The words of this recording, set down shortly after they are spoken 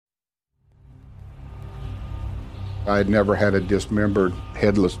I had never had a dismembered,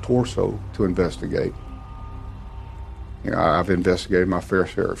 headless torso to investigate. I've investigated my fair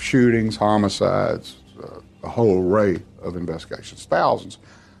share of shootings, homicides, a whole array of investigations, thousands,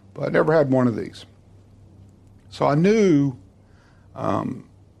 but I never had one of these. So I knew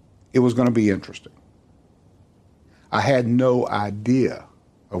it was going to be interesting. I had no idea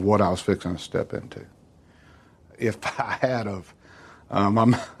of what I was fixing to step into. If I had of,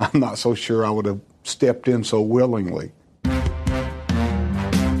 I'm not so sure I would have stepped in so willingly.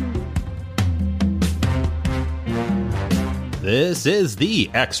 This is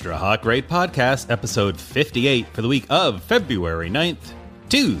the Extra Hot Great Podcast, episode 58 for the week of February 9th,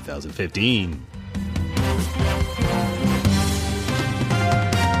 2015.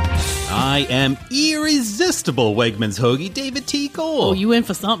 I am irresistible Wegmans hoagie David T. Cole. Oh, you in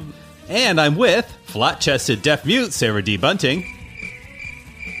for something. And I'm with flat-chested deaf mute Sarah D. Bunting,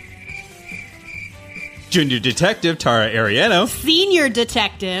 Junior Detective Tara Ariano, Senior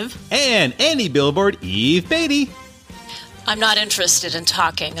Detective, and Annie Billboard Eve Beatty. I'm not interested in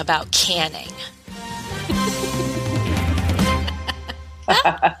talking about canning.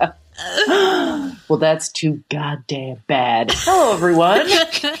 Well, that's too goddamn bad. Hello, everyone.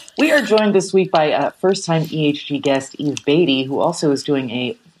 We are joined this week by first-time EHG guest Eve Beatty, who also is doing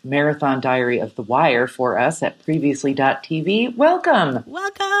a marathon diary of The Wire for us at previously.tv. Welcome.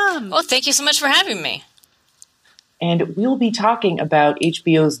 welcome. Well, thank you so much for having me. And we'll be talking about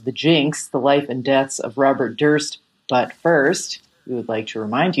HBO's The Jinx, the life and deaths of Robert Durst. But first, we would like to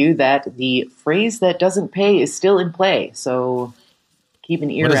remind you that the phrase that doesn't pay is still in play. So keep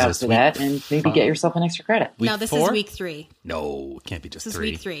an ear out for that and maybe get yourself an extra credit. No, this is week 3. No, it can't be just This is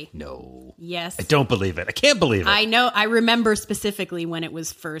 3. week 3. No. Yes. I don't believe it. I can't believe it. I know. I remember specifically when it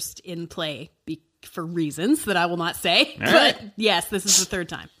was first in play for reasons that I will not say. All but right. yes, this is the third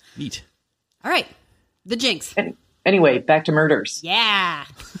time. Neat. All right. The Jinx. Anyway, back to murders. Yeah.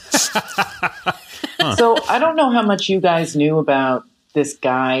 So I don't know how much you guys knew about this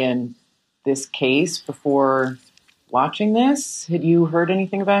guy and this case before watching this. Had you heard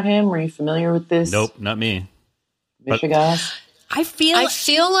anything about him? Were you familiar with this? Nope, not me. Michigas? I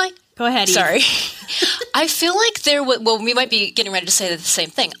feel like... Go ahead, Eve. Sorry. I feel like well, we might be getting ready to say the same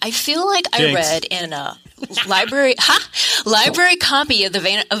thing. I feel like Jinx. I read in a library copy of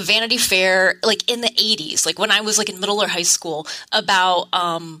of Vanity Fair, like in the 80s, like when I was like in middle or high school, about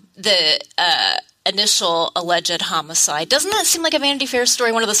the initial alleged homicide. Doesn't that seem like a Vanity Fair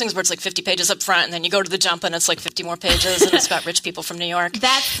story? One of those things where it's like 50 pages up front and then you go to the jump and it's like 50 more pages and it's about rich people from New York.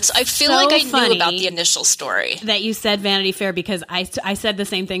 That's I feel so like I funny knew about the initial story. That you said Vanity Fair, because I said the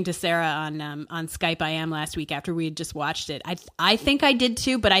same thing to Sarah on Skype I Am last week after we had just watched it. I think I did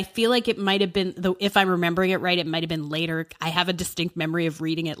too, but I feel like it might have been, though, if I'm remembering it right, it might have been later. I have a distinct memory of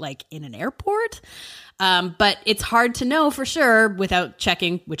reading it like in an airport. But it's hard to know for sure without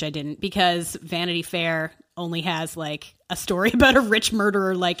checking, which I didn't, because Vanity Fair only has like a story about a rich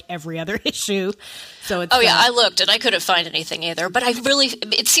murderer like every other issue. So it's I looked and I couldn't find anything either, but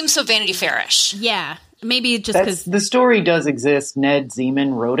it seems so Vanity Fair-ish. Yeah, maybe just because the story does exist. Ned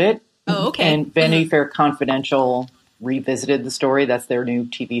Zeman wrote it. Oh, okay. And Vanity Fair Confidential revisited the story. That's their new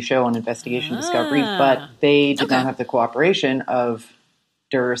TV show on investigation discovery, but they did not have the cooperation of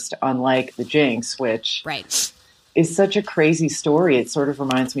Durst, unlike The Jinx, which is such a crazy story. It sort of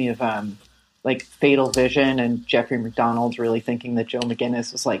reminds me of like Fatal Vision and Jeffrey McDonald really thinking that Joe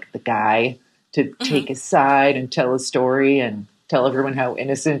McGinnis was like the guy to take his side and tell his story and tell everyone how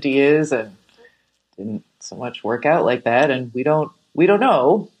innocent he is, and didn't so much work out like that. And we don't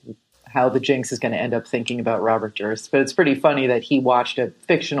know how The Jinx is going to end up thinking about Robert Durst, but it's pretty funny that he watched a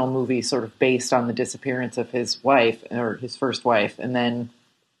fictional movie sort of based on the disappearance of his wife, or his first wife, and then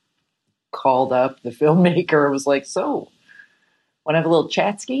called up the filmmaker and was like, so, want to have a little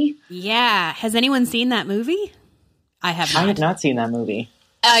chat-ski? Yeah. Has anyone seen that movie? I have not. I have not seen that movie.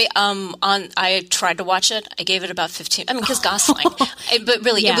 I tried to watch it. I gave it about 15. I mean, because Gosling. But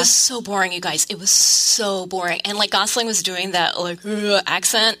really, Yeah. It was so boring, you guys. It was so boring. And like Gosling was doing that like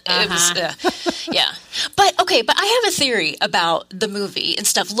accent. It was, yeah. But I have a theory about the movie and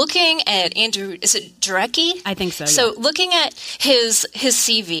stuff. Looking at Andrew, is it Jarecki? I think so. So looking at his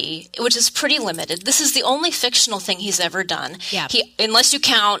CV, which is pretty limited. This is the only fictional thing he's ever done. Yeah. Unless you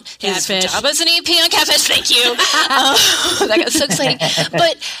count his Catfish. job as an EP on Catfish. Thank you. That got so exciting.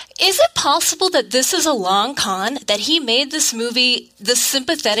 But is it possible that this is a long con, that he made this movie, this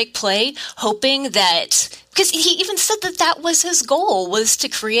sympathetic play, hoping that, because he even said that that was his goal, was to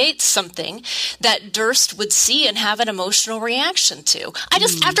create something that Durst would see and have an emotional reaction to. I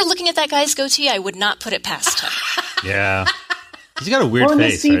just, after looking at that guy's goatee, I would not put it past him. Yeah. He's got a weird well,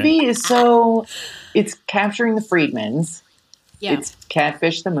 face, the CV right? is so... It's capturing the Friedmans. Yeah. It's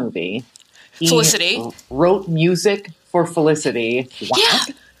Catfish the movie. He Felicity. wrote music for Felicity. What?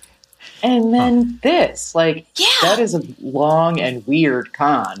 Yeah. And then this. Like, Yeah. that is a long and weird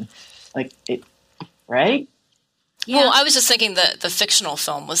con. Like, it... Right? Yeah. Well, I was just thinking the fictional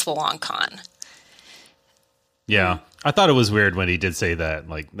film was the long con. Yeah. I thought it was weird when he did say that.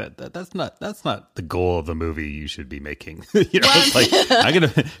 Like that's not the goal of the movie you should be making. It's like I'm gonna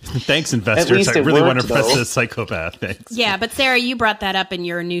thanks investors. least I it really worked, want to press though. this psychopath. Thanks. Yeah, but Sarah, you brought that up in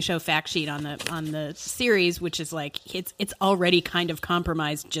your new show fact sheet on the series, which is like it's already kind of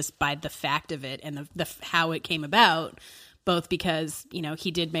compromised just by the fact of it and the how it came about. Both because, he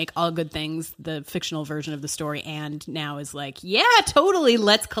did make All Good Things, the fictional version of the story, and now is like, yeah, totally,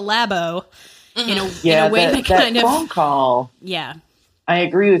 let's collabo in a way that kind of... phone call, Yeah. I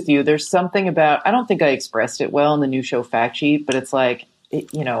agree with you. There's something about... I don't think I expressed it well in the new show fact sheet, but it's like,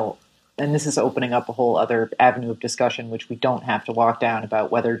 and this is opening up a whole other avenue of discussion, which we don't have to walk down, about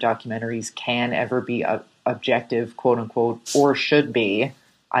whether documentaries can ever be objective, quote unquote, or should be.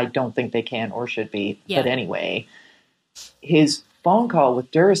 I don't think they can or should be. Yeah. But anyway... His phone call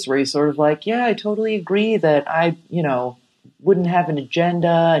with Durst, where he's sort of like, yeah, I totally agree that I, wouldn't have an agenda,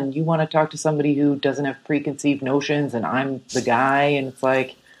 and you want to talk to somebody who doesn't have preconceived notions, and I'm the guy. And it's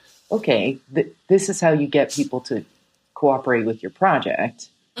like, okay, this is how you get people to cooperate with your project.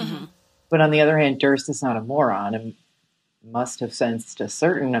 Mm-hmm. But on the other hand, Durst is not a moron and must have sensed a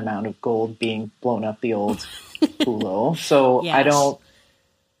certain amount of gold being blown up the old culo. So Yes.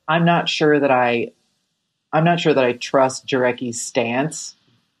 I'm not sure that I trust Jarecki's stance,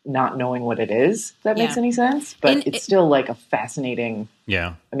 not knowing what it is. If that makes any sense. But it's still like a fascinating.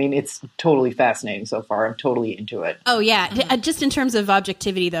 Yeah. I mean, it's totally fascinating so far. I'm totally into it. Oh, yeah. Just in terms of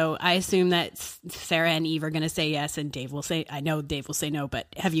objectivity, though, I assume that Sarah and Eve are going to say yes, and I know Dave will say no, but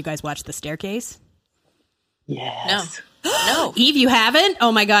have you guys watched The Staircase? Yes. No. Eve, you haven't?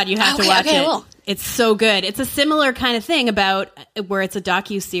 Oh my God, you have to watch it. I will. It's so good. It's a similar kind of thing about where it's a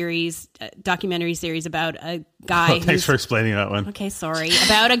documentary series about a guy. Thanks for explaining that one. Okay, sorry.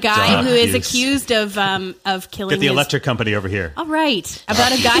 About a guy who is accused of killing. Get the electric company over here. All right,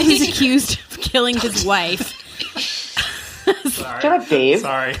 about a guy who's accused of killing his wife. Shut up, Dave.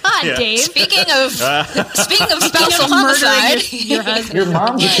 Sorry. God, Dave. Speaking of spousal Murdering homicide, your husband. Your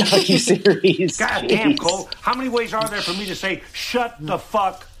mom's a docuseries. God damn, Cole. How many ways are there for me to say, shut the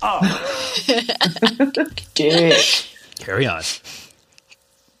fuck up? Dick. Carry on.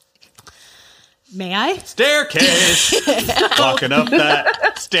 May I? Staircase. Walking up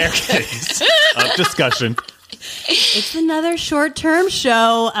that staircase of discussion. It's another short-term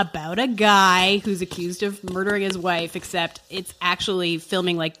show about a guy who's accused of murdering his wife, except it's actually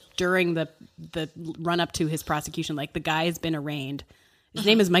filming like during the run-up to his prosecution. Like the guy has been arraigned. His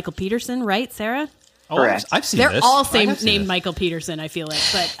name is Michael Peterson, right, Sarah? Oh, Correct. I've seen They're this. all I have seen named this. Michael Peterson, I feel like.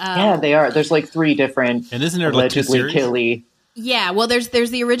 But Yeah, they are. There's like 3 different And isn't there like 2 allegedly series? killy. yeah, well, there's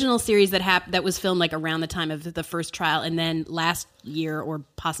the original series that was filmed like around the time of the first trial, and then last year or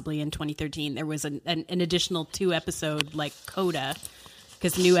possibly in 2013 there was an additional 2-episode like coda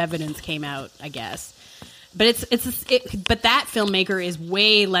because new evidence came out, I guess. But but that filmmaker is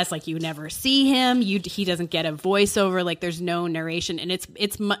way less like you never see him. He doesn't get a voiceover. Like there's no narration, and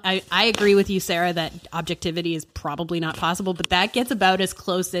I agree with you, Sarah, that objectivity is probably not possible, but that gets about as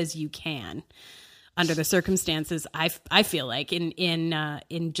close as you can under the circumstances. I feel like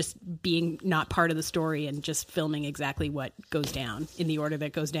in just being not part of the story and just filming exactly what goes down in the order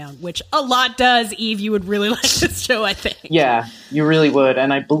that goes down, which a lot does. Eve, you would really like this show, I think. Yeah, you really would.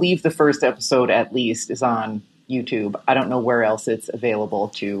 And I believe the first episode at least is on YouTube. I don't know where else it's available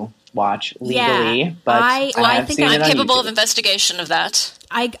to watch legally, but I have think seen I'm it on capable of YouTube. investigation of that.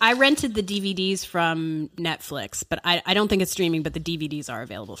 I rented the DVDs from Netflix, but I don't think it's streaming, but the DVDs are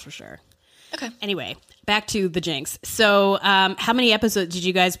available for sure. Okay. Anyway, back to The Jinx. So how many episodes did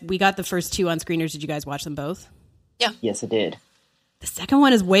you guys... We got the first 2 on screeners. Did you guys watch them both? Yes, it did. The second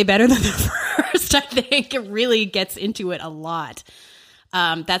one is way better than the first, I think. It really gets into it a lot.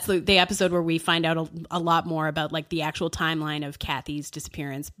 That's the episode where we find out a lot more about like the actual timeline of Kathy's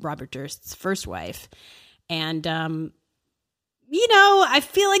disappearance, Robert Durst's first wife. And, I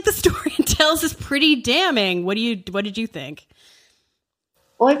feel like the story it tells is pretty damning. What did you think?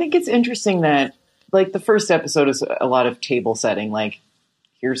 Well, I think it's interesting that, like, the first episode is a lot of table setting. Like,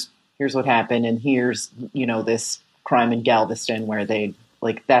 here's what happened, and here's, this crime in Galveston where they,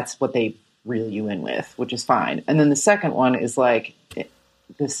 like, that's what they reel you in with, which is fine. And then the second one is, like,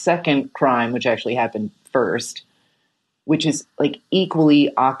 the second crime, which actually happened first, which is, like,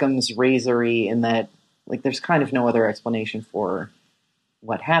 equally Occam's razor-y in that, like there's kind of no other explanation for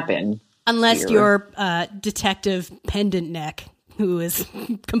what happened. Unless here. you're Detective Pendant Neck, who is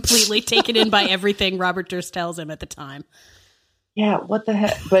completely taken in by everything Robert Durst tells him at the time. Yeah, what the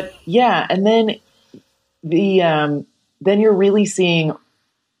heck? But yeah, and then then you're really seeing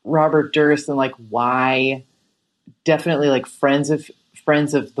Robert Durst and like why definitely like friends of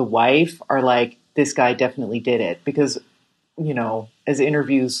the wife are like, this guy definitely did it, because you know, as the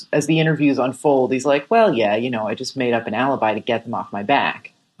interviews unfold, he's like, well, yeah, you know, I just made up an alibi to get them off my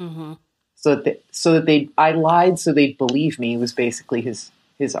back. Mm-hmm. I lied so they'd believe me was basically his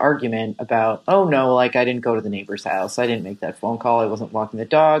argument about, oh no, like I didn't go to the neighbor's house. I didn't make that phone call. I wasn't walking the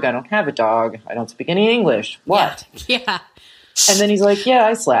dog. I don't have a dog. I don't speak any English. What? Yeah. And then he's like, yeah,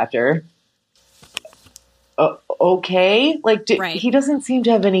 I slapped her. Okay. Like right. He doesn't seem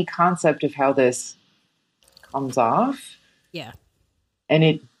to have any concept of how this comes off. Yeah.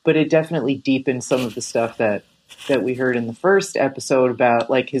 But it definitely deepens some of the stuff that we heard in the first episode about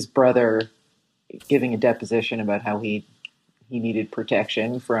like his brother giving a deposition about how he needed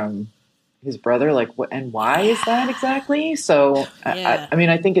protection from his brother. Like what and why is that exactly? So yeah. I mean,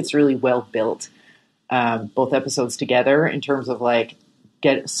 I think it's really well built, both episodes together in terms of like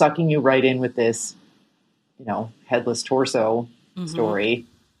sucking you right in with this, you know, headless torso story.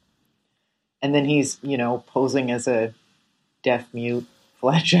 And then he's, you know, posing as a deaf mute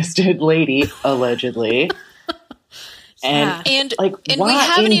flat-chested lady, allegedly. And why we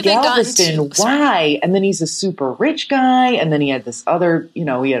haven't even Galveston? gotten to, why? And then he's a super rich guy, and then he had this other, you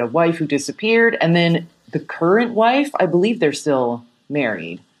know, he had a wife who disappeared, and then the current wife, I believe they're still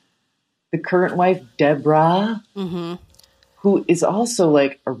married. The current wife, Deborah, who is also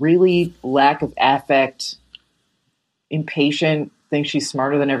like a really lack of affect, impatient, thinks she's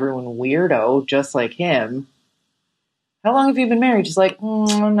smarter than everyone, weirdo, just like him. How long have you been married? She's like,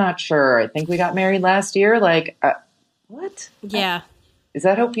 I'm not sure. I think we got married last year. Like, what? Yeah. Is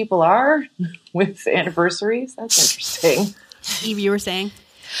that how people are with anniversaries? That's interesting. Eve, you were saying?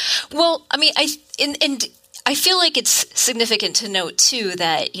 Well, I mean, I feel like it's significant to note too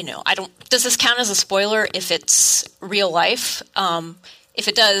that, you know, does this count as a spoiler if it's real life? If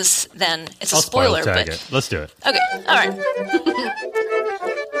it does, then it's a spoiler. Spoil tag it. Let's do it. Okay. All right.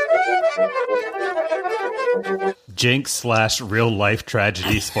 Jinx / real life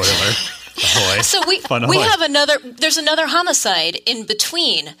tragedy spoiler. Ahoy. So we have there's another homicide in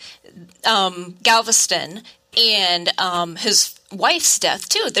between Galveston and his wife's death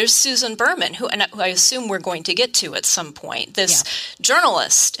too. There's Susan Berman, who I assume we're going to get to at some point. This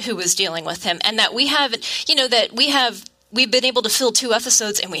journalist who was dealing with him, and that we've been able to fill 2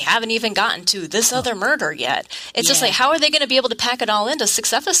 episodes and we haven't even gotten to this other murder yet. It's just like, how are they going to be able to pack it all into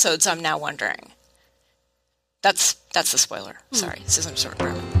 6 episodes? I'm now wondering. That's the spoiler. Sorry, Susan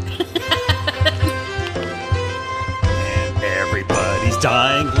Berman. And everybody's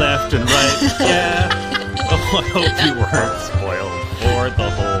dying left and right. Yeah. Oh, I hope you weren't spoiled for the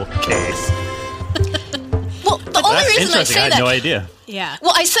whole case. Well, the only reason I say that, I had no idea. Yeah.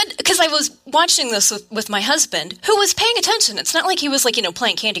 Well, I said, because I was watching this with my husband, who was paying attention. It's not like he was like, you know,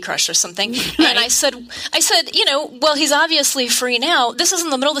 playing Candy Crush or something. Right. And I said, you know, well, he's obviously free now. This is in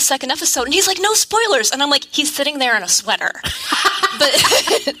the middle of the 2nd episode. And he's like, no spoilers. And I'm like, he's sitting there in a sweater. But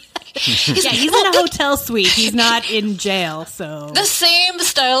he's in a hotel suite. He's not in jail, so. The same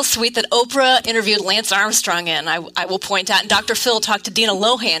style suite that Oprah interviewed Lance Armstrong in, I will point out, and Dr. Phil talked to Dina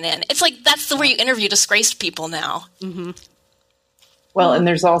Lohan in. It's like, that's the way you interview disgraced people now. Mm-hmm. Well, and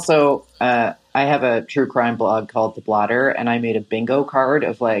there's also, I have a true crime blog called The Blotter, and I made a bingo card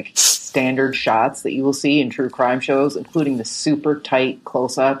of like standard shots that you will see in true crime shows, including the super tight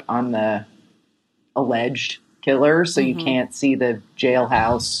close-up on the alleged killer, so you can't see the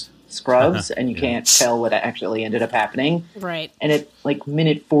jailhouse scrubs, and you can't tell what actually ended up happening. Right. And at like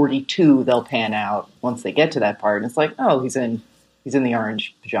minute 42, they'll pan out once they get to that part, and it's like, oh, he's in the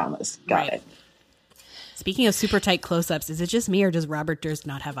orange pajamas. Got it. Speaking of super tight close-ups, is it just me or does Robert Durst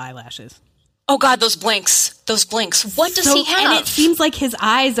not have eyelashes? Oh, God, those blinks. What does he have? And it seems like his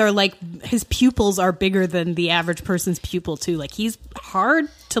eyes are like, his pupils are bigger than the average person's pupil, too. Like, he's hard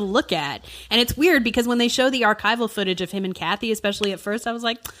to look at. And it's weird because when they show the archival footage of him and Kathy, especially at first, I was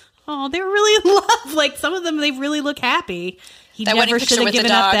like, oh, they were really in love. Like, some of them, they really look happy. He never should have given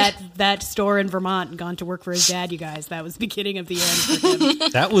up that store in Vermont and gone to work for his dad, you guys. That was the beginning of the end for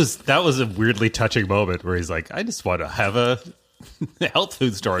him. That was a weirdly touching moment where he's like, I just want to have a health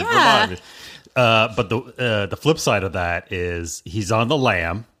food store in Vermont. But the flip side of that is he's on the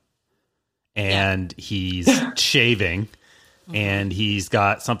lam and he's shaving and he's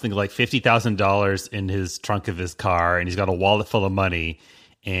got something like $50,000 in his trunk of his car and he's got a wallet full of money.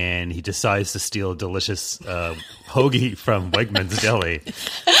 and he decides to steal a delicious hoagie from Wegmans Deli.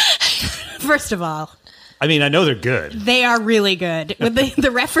 First of all, I mean, I know they're good. They are really good.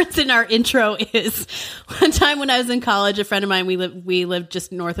 The reference in our intro is one time when I was in college, a friend of mine, we lived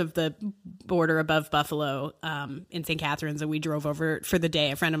just north of the border above Buffalo in St. Catharines, and we drove over for the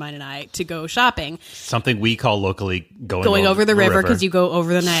day, a friend of mine and I, to go shopping. Something we call locally going over the river, because you go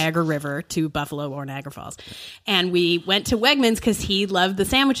over the Niagara River to Buffalo or Niagara Falls. And we went to Wegmans because he loved the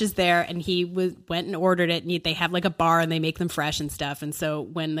sandwiches there, and he went and ordered it, and they have like a bar and they make them fresh and stuff. And so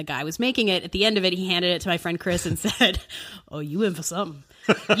when the guy was making it, at the end of it, he handed it to my friend Chris and said, "Oh, you in for something.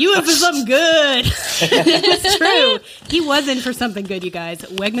 You in for something good." It's true. He was in for something good, you guys.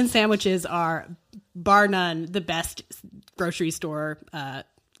 Wegman sandwiches are, bar none, the best grocery store.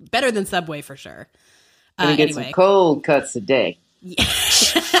 Better than Subway for sure. Gonna get some cold cuts a day.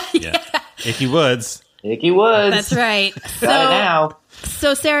 Yeah. Icky Woods. Icky Woods. That's right. Got it now.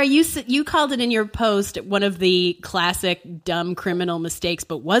 So, Sarah, you called it in your post one of the classic dumb criminal mistakes,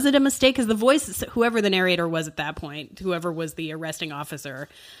 but was it a mistake? Because the voice, whoever the narrator was at that point, whoever was the arresting officer,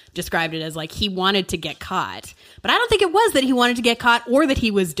 described it as like he wanted to get caught. But I don't think it was that he wanted to get caught or that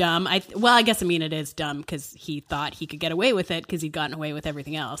he was dumb. I guess it is dumb because he thought he could get away with it because he'd gotten away with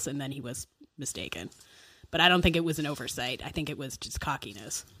everything else, and then he was mistaken. But I don't think it was an oversight. I think it was just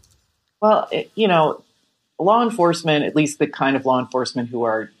cockiness. Well, law enforcement, at least the kind of law enforcement who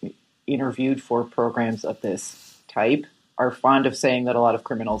are interviewed for programs of this type, are fond of saying that a lot of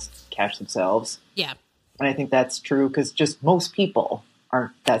criminals catch themselves. Yeah. And I think that's true because just most people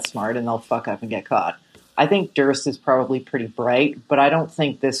aren't that smart and they'll fuck up and get caught. I think Durst is probably pretty bright, but I don't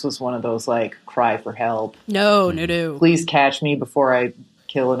think this was one of those like cry for help. No. Please catch me before I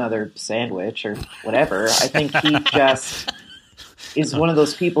kill another sandwich or whatever. I think he just is one of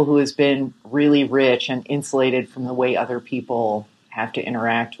those people who has been really rich and insulated from the way other people have to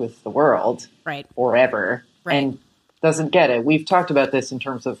interact with the world forever and doesn't get it. We've talked about this in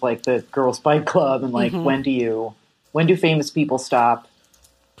terms of like the Girls Fight Club and like when do famous people stop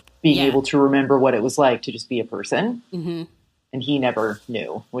being able to remember what it was like to just be a person? Mm-hmm. And he never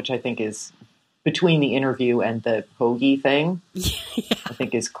knew, which I think is between the interview and the hoagie thing. I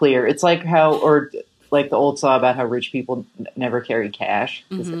think is clear. It's like like the old saw about how rich people never carry cash.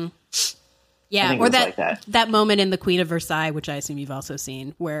 Mm-hmm. Yeah, or that moment in The Queen of Versailles, which I assume you've also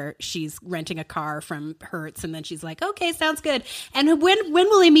seen, where she's renting a car from Hertz, and then she's like, "Okay, sounds good." And when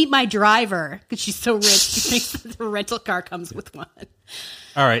will he meet my driver? Because she's so rich, she thinks that the rental car comes with one.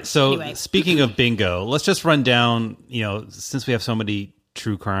 All right. So Speaking of bingo, let's just run down. Since we have so many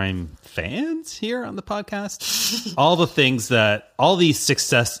true crime fans here on the podcast, all these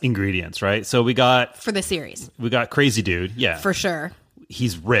success ingredients, right? So we got for the series, we got crazy dude, yeah, for sure.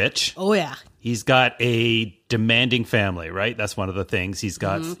 He's rich. Oh yeah. He's got a demanding family, right? That's one of the things he's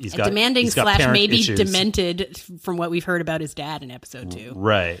got. He's got demanding he's got / maybe issues. Demented, from what we've heard about his dad in episode 2.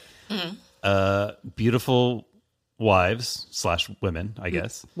 Right. Beautiful wives / women, I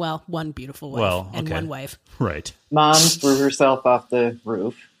guess. Well, one beautiful wife and one wife. Right. Mom threw herself off the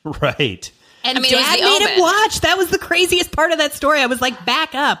roof. Right. And Dad made him watch. That was the craziest part of that story. I was like,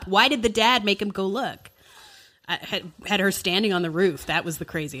 back up. Why did the dad make him go look? I had her standing on the roof. That was the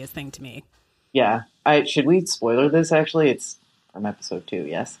craziest thing to me. Yeah. Should we spoiler this, actually? It's from episode 2,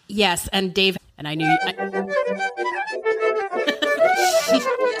 yes? Yes, and Dave, and I knew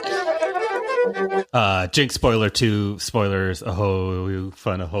Jinx spoiler 2, spoilers, ahoy,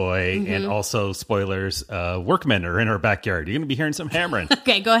 fun ahoy, and also spoilers, workmen are in our backyard. You're going to be hearing some hammering.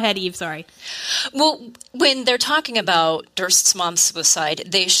 Okay, go ahead, Eve, sorry. Well, when they're talking about Durst's mom's suicide,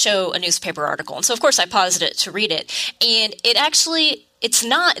 they show a newspaper article. And so, of course, I paused it to read it. And it's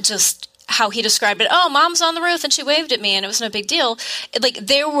not just how he described it. Oh, Mom's on the roof and she waved at me and it was no big deal.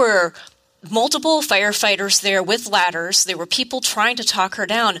 There were multiple firefighters there with ladders. There were people trying to talk her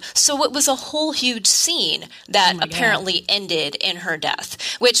down. So it was a whole huge scene that apparently ended in her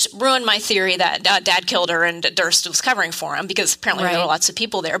death, which ruined my theory that Dad killed her and Durst was covering for him, because apparently there were lots of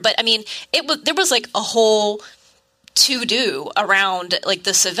people there. But I mean, there was like a whole to-do around like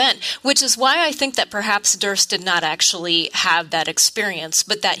this event, which is why I think that perhaps Durst did not actually have that experience,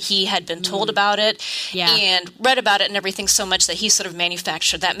 but that he had been told about it and read about it and everything so much that he sort of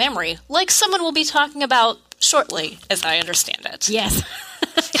manufactured that memory, like someone will be talking about shortly, as I understand it. Yes.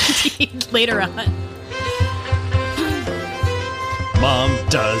 Later on. Mom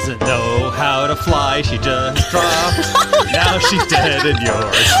doesn't know how to fly, she just dropped. Now she's dead and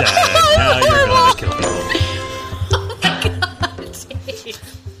you're sad. Now you're gonna kill people.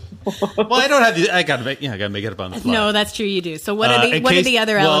 Well, I don't have the. I gotta make it up on the fly. No, that's true. You do. So what are the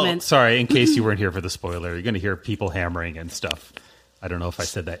other elements? Sorry, in case you weren't here for the spoiler, you're going to hear people hammering and stuff. I don't know if I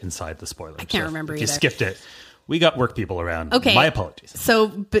said that inside the spoiler. I can't remember if either. you skipped it. We got work people around. Okay. My apologies. So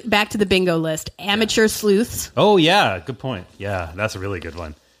back to the bingo list. Amateur sleuths. Oh, yeah. Good point. Yeah, that's a really good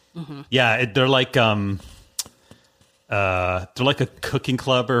one. Mm-hmm. Yeah, they're like a cooking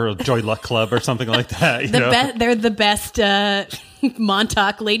club or a Joy Luck club or something like that. They're the best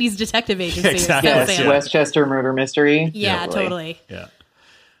Montauk ladies detective agency. Exactly. Yes, Yeah. Westchester Murder Mystery. Yeah, totally. Yeah.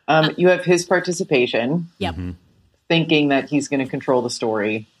 You have his participation. Yep. Mm-hmm. Thinking that he's going to control the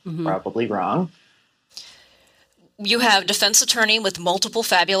story. Probably wrong. You have defense attorney with multiple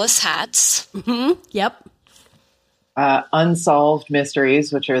fabulous hats. Yep. Unsolved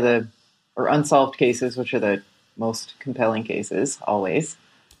mysteries, or unsolved cases, which are the most compelling cases, always.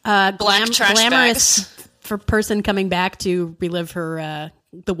 Black trash glamorous bags. for person coming back to relive her,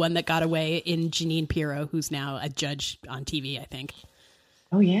 the one that got away in Jeanine Pirro, who's now a judge on TV, I think.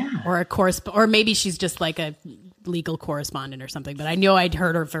 Oh, yeah. Or maybe she's just like a legal correspondent or something. But I know I'd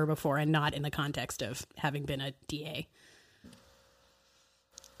heard of her before, and not in the context of having been a DA.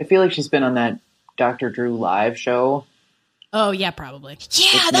 I feel like she's been on that Dr. Drew live show. Oh, yeah, probably.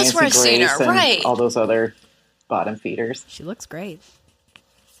 Yeah, that's where I've seen her. Right. All those other bottom feeders. She looks great.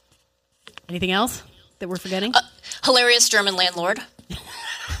 Anything else that we're forgetting? Hilarious German landlord.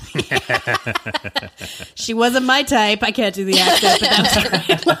 She wasn't my type. I can't do the accent, but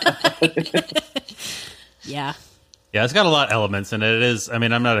that's all right. Yeah. Yeah, it's got a lot of elements, and it is. I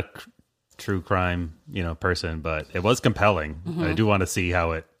mean, I'm not a true crime, person, but it was compelling. I do want to see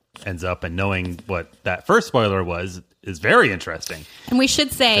how it ends up, and knowing what that first spoiler was is very interesting. And we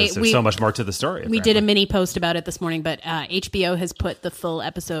should say there's so much more to the story. We apparently. did a mini post about it this morning, but HBO has put the full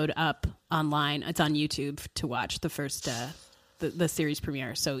episode up online. It's on YouTube to watch the first the series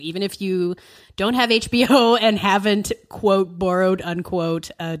premiere. So even if you don't have HBO and haven't quote borrowed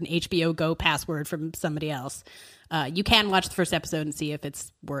unquote an HBO Go password from somebody else, you can watch the first episode and see if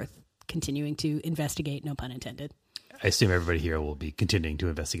it's worth continuing to investigate. No pun intended. I assume everybody here will be continuing to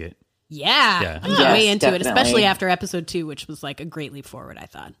investigate. Yeah. I'm Yes, way into definitely. it, especially after episode 2, which was like a great leap forward, I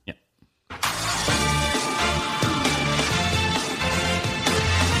thought. Yeah.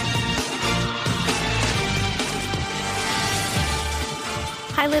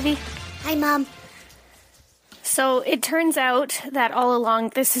 Hi, Livy. Hi, Mom. So it turns out that all along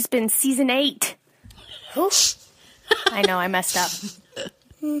this has been season 8. I know, I messed up.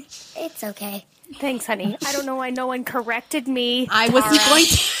 It's okay. Thanks, honey. I don't know why no one corrected me. I wasn't going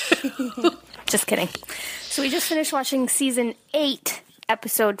to. Just kidding. So we just finished watching season 8,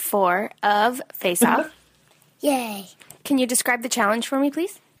 episode 4 of Face Off. Yay. Can you describe the challenge for me,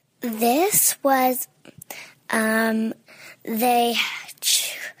 please? This was, they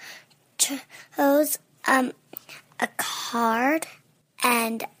chose a card,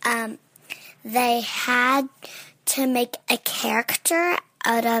 and they had to make a character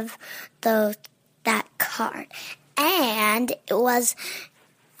out of that card. And it was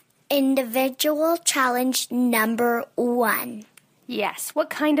individual challenge number 1. Yes. What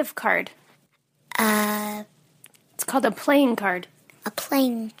kind of card? It's called a playing card. A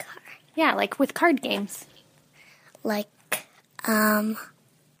playing card. Yeah, like with card games. Like,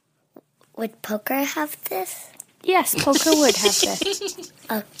 would poker have this? Yes, poker would have this.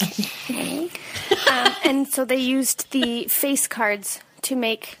 Okay. And so they used the face cards to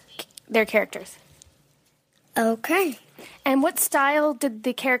make their characters. Okay. And what style did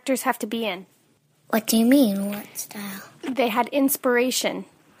the characters have to be in? What do you mean, what style? They had inspiration.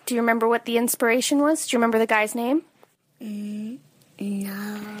 Do you remember what the inspiration was? Do you remember the guy's name? No.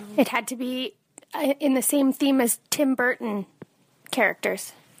 It had to be in the same theme as Tim Burton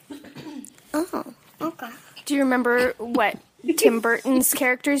characters. Oh, okay. Do you remember what Tim Burton's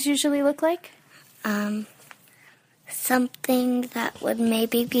characters usually look like? Something that would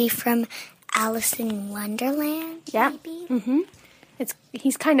maybe be from Alice in Wonderland, Yeah. maybe? Mm-hmm.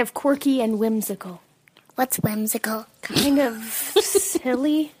 He's kind of quirky and whimsical. What's whimsical? Kind of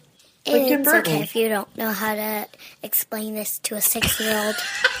silly. It's okay if you don't know how to explain this to a 6-year-old.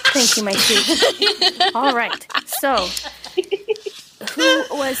 Thank you, my sweet. All right. So,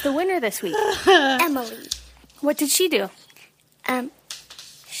 who was the winner this week? Emily. What did she do?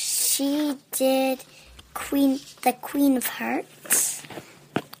 She did the Queen of Hearts.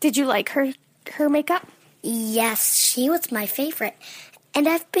 Did you like her makeup? Yes, she was my favorite. And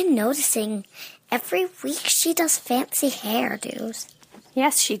I've been noticing every week she does fancy hairdos.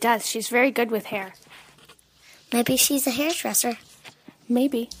 Yes, she does. She's very good with hair. Maybe she's a hairdresser.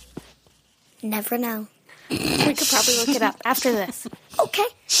 Maybe. Never know. We could probably look it up after this. Okay.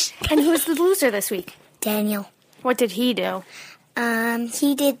 And who's the loser this week? Daniel. What did he do?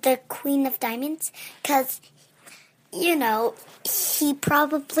 He did the Queen of Diamonds because he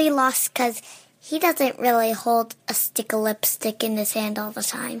probably lost because he doesn't really hold a stick of lipstick in his hand all the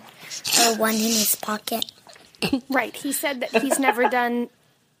time, or one in his pocket. Right. He said that he's never done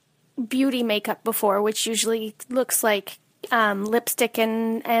beauty makeup before, which usually looks like lipstick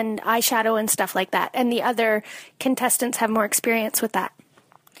and eyeshadow and stuff like that. And the other contestants have more experience with that.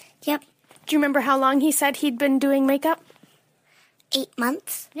 Yep. Do you remember how long he said he'd been doing makeup? 8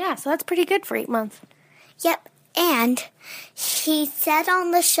 months. Yeah, so that's pretty good for 8 months. Yep. And he said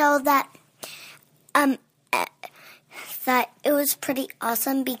on the show that that it was pretty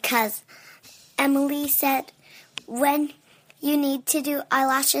awesome because Emily said, when you need to do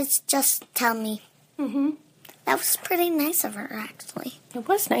eyelashes, just tell me. Mm-hmm. That was pretty nice of her, actually. It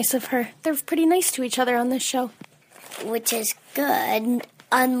was nice of her. They're pretty nice to each other on this show. Which is good,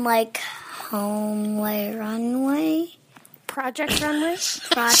 unlike Homeway Runway. Project Runway?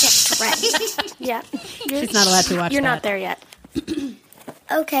 Project Runway. Yeah. She's not allowed to watch You're that. not there yet.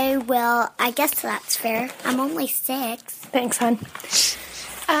 Okay, well, I guess that's fair. I'm only 6. Thanks, hon.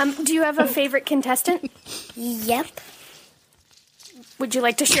 Do you have a favorite contestant? Yep. Would you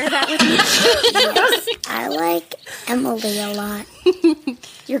like to share that with me? Yes, I like Emily a lot.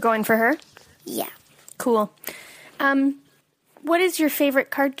 You're going for her? Yeah. Cool. What is your favorite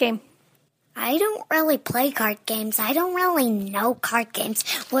card game? I don't really play card games. I don't really know card games.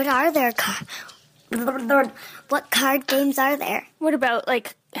 What are there? What card games are there? What about,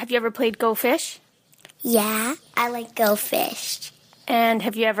 have you ever played Go Fish? Yeah, I like Go Fish. And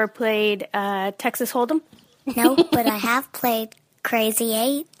have you ever played Texas Hold'em? No, but I have played Crazy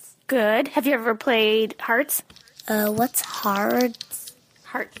Eights. Good. Have you ever played Hearts? What's Hearts?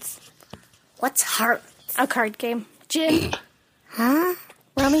 Hearts. What's Hearts? A card game. Gin? Huh?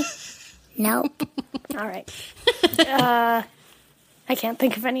 Rummy? Nope. All right. I can't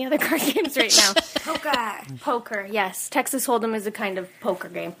think of any other card games right now. Poker, yes. Texas Hold'em is a kind of poker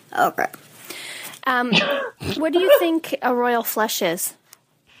game. Okay. What do you think a royal flush is?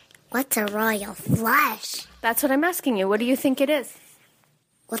 What's a royal flush? That's what I'm asking you. What do you think it is?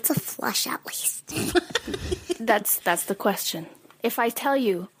 What's a flush, at least? That's the question. If I tell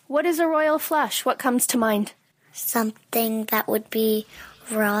you, what is a royal flush? What comes to mind? Something that would be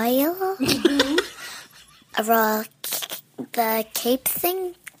royal? The cape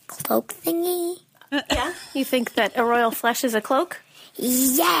thing? Cloak thingy? Yeah? You think that a royal flush is a cloak?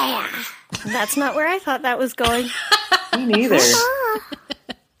 Yeah! That's not where I thought that was going. Me neither.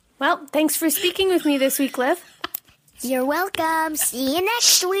 Well, thanks for speaking with me this week, Liv. You're welcome. See you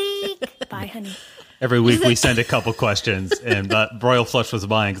next week. Bye, honey. Every week we send a couple questions, and that royal flush was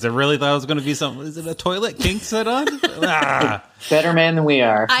mine because I really thought it was going to be something. Is it a toilet King sit on? Better man than we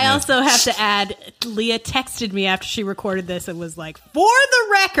are. I also have to add, Leah texted me after she recorded this and was like, for the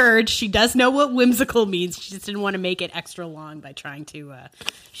record, she does know what whimsical means. She just didn't want to make it extra long by trying to,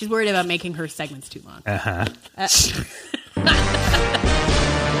 she's worried about making her segments too long.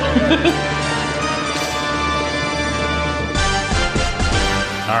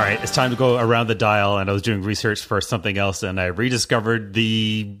 All right, it's time to go around the dial, and I was doing research for something else, and I rediscovered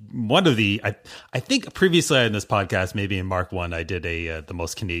I think previously in this podcast, maybe in Mark 1, I did the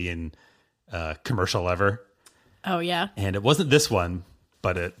most Canadian commercial ever. Oh, yeah? And it wasn't this one,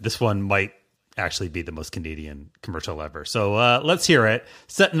 but this one might actually be the most Canadian commercial ever. So let's hear it.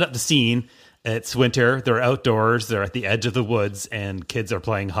 Setting up the scene. It's winter. They're outdoors. They're at the edge of the woods, and kids are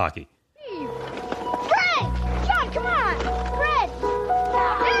playing hockey.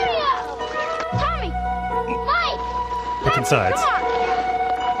 Picking sides. Stop!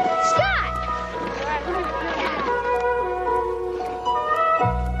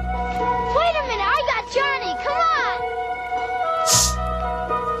 Wait a minute, I got Johnny. Come on.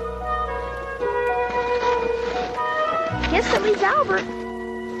 Guess that leaves Albert.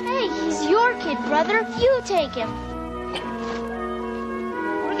 Hey, he's your kid, brother. You take him.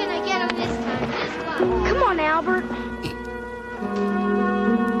 We're gonna get him this time. Come on, Albert.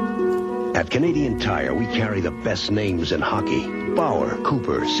 At Canadian Tire, we carry the best names in hockey. Bauer,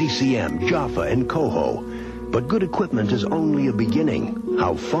 Cooper, CCM, Jaffa, and Coho. But good equipment is only a beginning.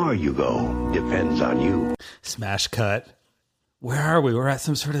 How far you go depends on you. Smash cut. Where are we? We're at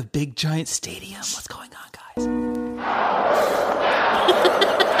some sort of big, giant stadium. What's going on, guys?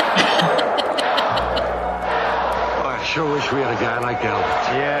 I sure wish we had a guy like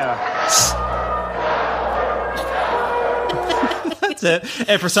Albert. Yeah. That's it.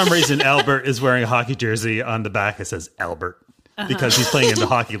 And for some reason, Albert is wearing a hockey jersey. On the back, it says Albert. because he's playing in the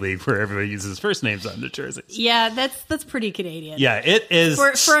hockey league where everybody uses first names on their jerseys. Yeah, that's pretty Canadian. Yeah, it is.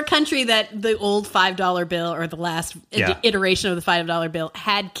 For a country that the old $5 bill or the last iteration of the $5 bill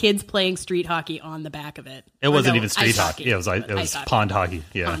had kids playing street hockey on the back of it. It wasn't even street hockey. Yeah, it was pond hockey.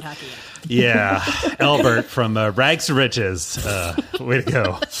 Yeah. Pond hockey, yeah. Albert from Rags to Riches. Way to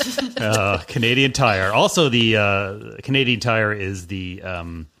go. Canadian Tire. Also, the Canadian Tire is the...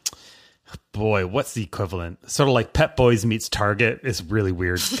 boy, what's the equivalent? Sort of like Pep Boys meets Target. It's a really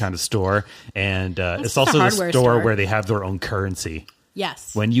weird kind of store. And it's also the store where they have their own currency.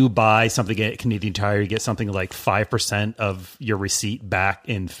 Yes. When you buy something at Canadian Tire, you get something like 5% of your receipt back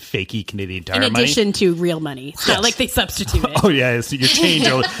in fakey Canadian Tire money. In addition to real money. It's not like they substitute it. Oh, yeah. So your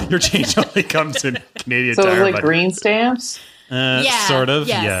change only comes in Canadian Tire money. So like green stamps? Sort of.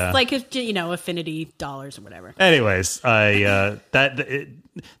 Yes. Yeah. Like, affinity dollars or whatever. Anyways,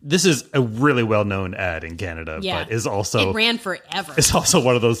 this is a really well-known ad in Canada, but is also it ran forever. It's also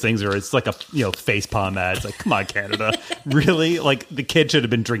one of those things where it's like a facepalm ad. It's like, come on, Canada, really? Like the kid should have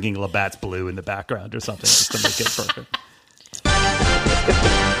been drinking Labatt's Blue in the background or something just to make it perfect.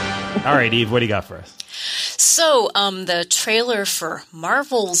 All right, Eve, what do you got for us? So, the trailer for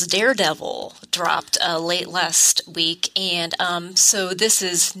Marvel's Daredevil dropped late last week, and so this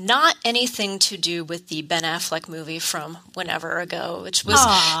is not anything to do with the Ben Affleck movie from whenever ago, which was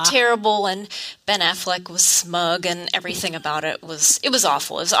terrible, and Ben Affleck was smug, and everything about it was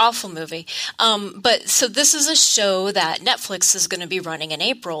awful. It was an awful movie. But so this is a show that Netflix is going to be running in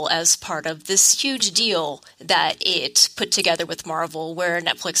April as part of this huge deal that it put together with Marvel, where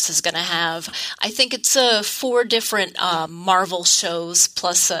Netflix is going to have, I think it's 4 different Marvel shows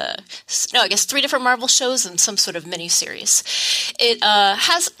plus, I guess 3 different Marvel shows and some sort of miniseries. It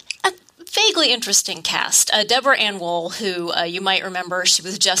has a vaguely interesting cast. Deborah Ann Woll, who you might remember, she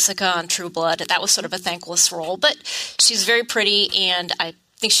was Jessica on True Blood. That was sort of a thankless role, but she's very pretty, and I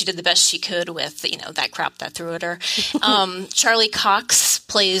think she did the best she could with, that crap that threw at her. Charlie Cox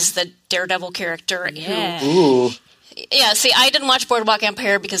plays the Daredevil character. Ooh. Yeah, see, I didn't watch Boardwalk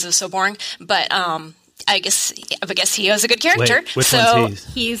Empire because it was so boring, but I guess he was a good character. Wait, which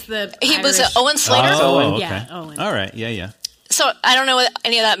one's he? He was Owen Slater. Oh, okay. Yeah, Owen. All right, yeah. So I don't know what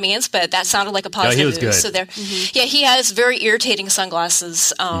any of that means, but that sounded like a positive he was move. good. So there, he has very irritating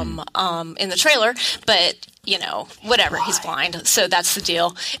sunglasses in the trailer, but whatever. He's blind, so that's the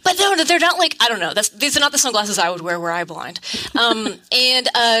deal. But no, they're not like, I don't know. These are not the sunglasses I would wear were I blind. But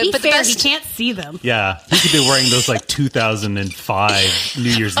fair, he can't see them. Yeah, he could be wearing those like 2005 New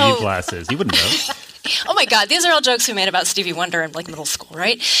Year's Eve glasses. He wouldn't know. Oh my God, these are all jokes we made about Stevie Wonder in like middle school,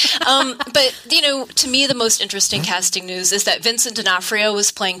 right? But to me, the most interesting casting news is that Vincent D'Onofrio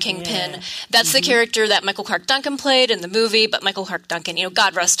was playing Kingpin. Yeah. That's the character that Michael Clarke Duncan played in the movie, but Michael Clarke Duncan,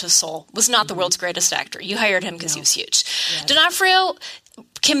 God rest his soul, was not the world's greatest actor. You hired him because he was huge. Yes. D'Onofrio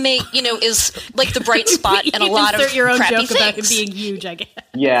can make, is like the bright spot in a lot of your own crappy joke things. About him being huge, I guess.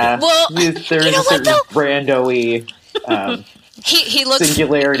 Yeah. Well, there is a certain Brando-y He looks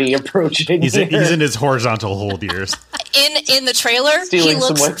singularity approaching. He's in his horizontal hold years. In the trailer, he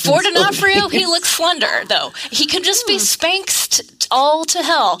looks for D'Onofrio. He looks slender, though. He could just be spanked all to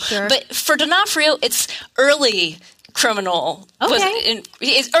hell. Sure. But for D'Onofrio, it's early criminal. Okay.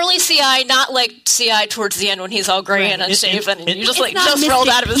 It's early CI, not like CI towards the end when he's all gray and unshaven, and you just rolled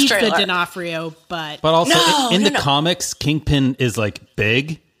out of his trailer. D'Onofrio, but also in the comics, Kingpin is like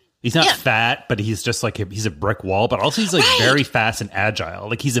big. He's not fat, but he's just like he's a brick wall. But also he's like very fast and agile.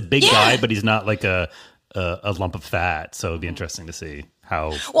 Like he's a big guy, but he's not like a lump of fat. So it'd be interesting to see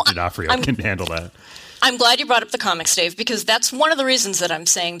how D'Onofrio can handle that. I'm glad you brought up the comics, Dave, because that's one of the reasons that I'm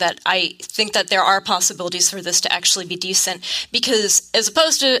saying that I think that there are possibilities for this to actually be decent. Because as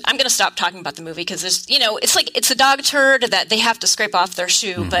opposed to, I'm going to stop talking about the movie because there's, it's like it's a dog turd that they have to scrape off their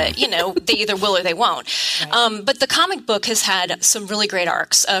shoe, but they either will or they won't. Right. But the comic book has had some really great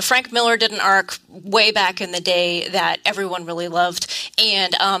arcs. Frank Miller did an arc way back in the day that everyone really loved,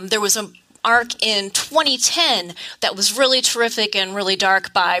 and there was a arc in 2010 that was really terrific and really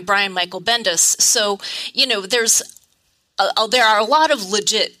dark by Brian Michael Bendis. So, there are a lot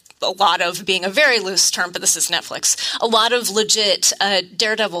of being a very loose term, but this is Netflix, a lot of legit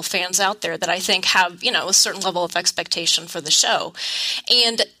Daredevil fans out there that I think have, a certain level of expectation for the show.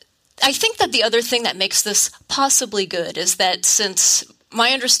 And I think that the other thing that makes this possibly good is that since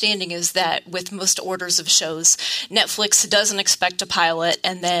my understanding is that with most orders of shows, Netflix doesn't expect a pilot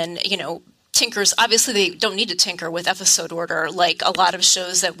and then, tinkers. Obviously, they don't need to tinker with episode order like a lot of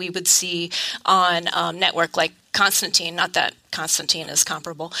shows that we would see on network, like Constantine. Not that Constantine is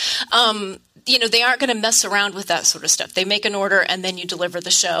comparable. they aren't going to mess around with that sort of stuff. They make an order and then you deliver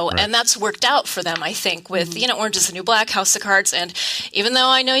the show. Right. And that's worked out for them, I think, with, Orange is the New Black, House of Cards. And even though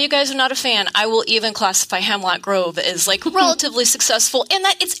I know you guys are not a fan, I will even classify Hemlock Grove as like relatively successful in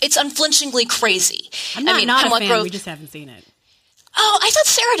that it's unflinchingly crazy. I'm not Hemlock a fan. Grove, we just haven't seen it. Oh, I thought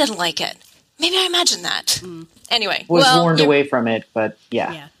Sarah didn't like it. Maybe I imagined that. Anyway. Was warned away from it, but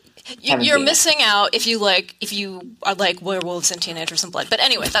yeah. You're missing out if you are like werewolves and teenagers and blood. But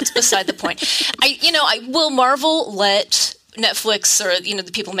anyway, that's beside the point. Will Marvel let Netflix or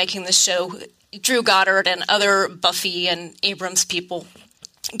the people making this show, Drew Goddard and other Buffy and Abrams people,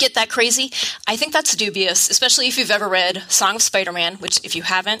 get that crazy? I think that's dubious, especially if you've ever read Song of Spider-Man, which if you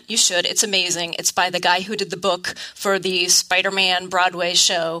haven't, you should. It's amazing. It's by the guy who did the book for the Spider-Man Broadway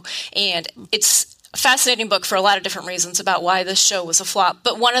show, and it's a fascinating book for a lot of different reasons about why this show was a flop.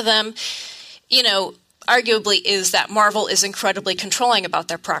 But one of them, arguably is that Marvel is incredibly controlling about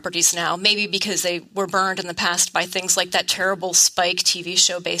their properties now, maybe because they were burned in the past by things like that terrible Spike TV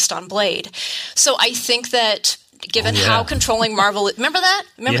show based on Blade. So I think that given how controlling Marvel – remember that?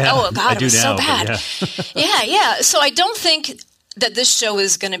 Oh, God, it was so bad. Yeah. So I don't think – that this show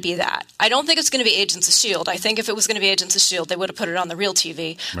is going to be that. I don't think it's going to be Agents of S.H.I.E.L.D. I think if it was going to be Agents of S.H.I.E.L.D., they would have put it on the real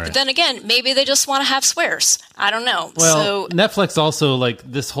TV. Right. But then again, maybe they just want to have swears. I don't know. Well, Netflix also, like,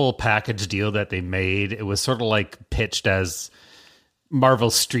 this whole package deal that they made, it was sort of like pitched as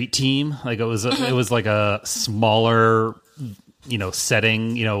Marvel's street team. Like, it was like a smaller,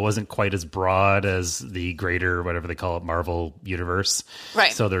 setting. It wasn't quite as broad as the greater, whatever they call it, Marvel universe.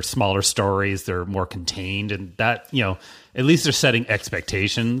 Right. So they're smaller stories. They're more contained. And that, at least they're setting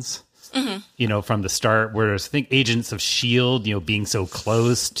expectations, from the start. Whereas I think Agents of S.H.I.E.L.D., being so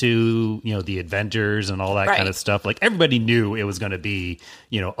close to, the Avengers and all that kind of stuff, like everybody knew it was going to be,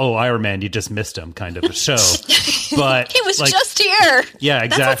 Iron Man, you just missed him kind of a show. But he was just here. Yeah,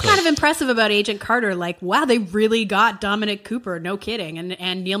 exactly. That's what's kind of impressive about Agent Carter. Like, wow, they really got Dominic Cooper. No kidding.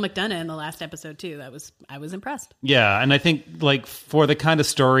 And Neil McDonough in the last episode too. I was impressed. Yeah. And I think like for the kind of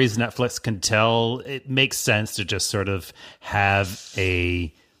stories Netflix can tell, it makes sense to just sort of have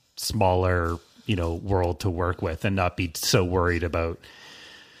a smaller, world to work with and not be so worried about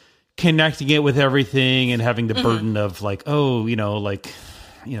connecting it with everything and having the burden of like,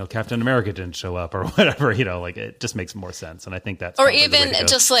 Captain America didn't show up or whatever, like it just makes more sense. And I think that's or even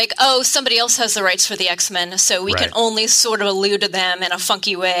just like, somebody else has the rights for the X-Men, so we can only sort of allude to them in a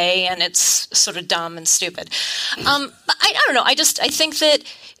funky way, and it's sort of dumb and stupid. I don't know. I think that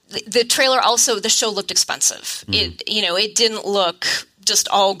the trailer also, the show looked expensive. It didn't look just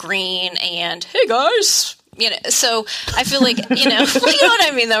all green and hey guys, so I feel like, you know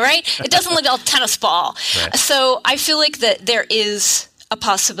what I mean though, right? It doesn't look all tennis ball. Right. So I feel like that there is a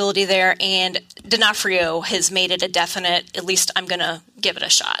possibility there, and D'Onofrio has made it a definite, at least I'm going to give it a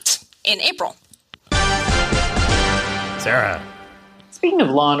shot in April. Sarah. Speaking of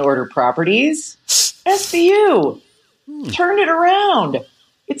Law & Order properties, SVU, turn it around.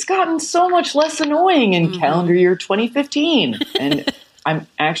 It's gotten so much less annoying in calendar year 2015. And I'm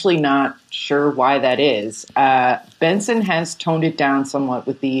actually not sure why that is. Benson has toned it down somewhat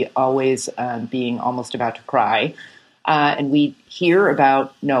with the always being almost about to cry. And we hear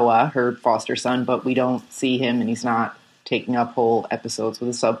about Noah, her foster son, but we don't see him, and he's not taking up whole episodes with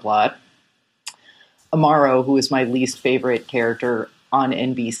a subplot. Amaro, who is my least favorite character on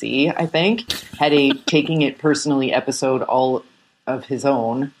NBC, I think, had a Taking It Personally episode all of his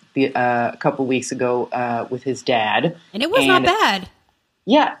own a couple weeks ago with his dad. And it was not bad.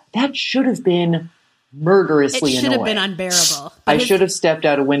 Yeah, that should have been murderously annoying. It should have been unbearable. I should have stepped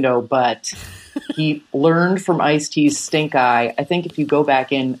out a window, but he learned from Ice-T's stink eye. I think if you go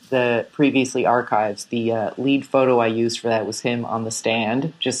back in the previously archives, the lead photo I used for that was him on the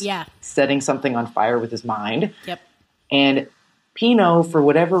stand, just setting something on fire with his mind. Yep. And Pino, for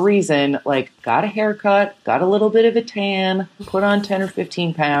whatever reason, got a haircut, got a little bit of a tan, put on 10 or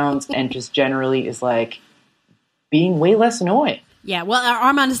 15 pounds, and just generally is being way less annoying. Yeah, well,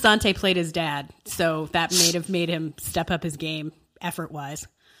 Armand Asante played his dad, so that may have made him step up his game effort-wise.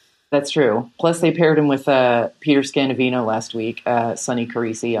 That's true. Plus, they paired him with Peter Scandavino last week, Sonny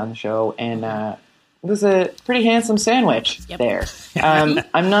Carisi on the show, and it was a pretty handsome sandwich there.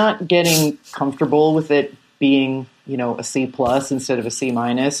 I'm not getting comfortable with it being, a C+ instead of a C-.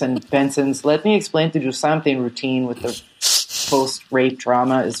 And Benson's "let me explain to you something" routine with the post-rape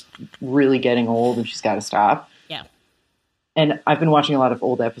drama is really getting old, and she's got to stop. Yeah. And I've been watching a lot of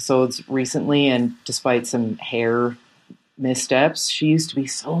old episodes recently, and despite some hair missteps, she used to be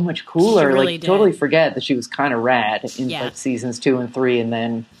so much cooler. She really did. Totally forget that she was kind of rad in seasons 2 and 3, and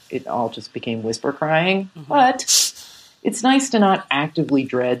then it all just became whisper crying. But it's nice to not actively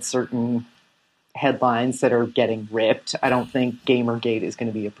dread certain headlines that are getting ripped. I don't think Gamergate is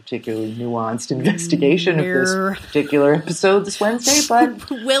going to be a particularly nuanced investigation of this particular episode this Wednesday, but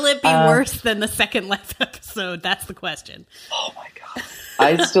will it be worse than the second last episode? That's the question. Oh my God.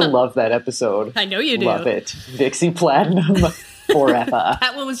 I still love that episode. I know you do. Love it. Vixie Platinum. Forever.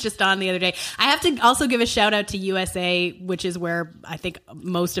 That one was just on the other day. I have to also give a shout out to USA, which is where I think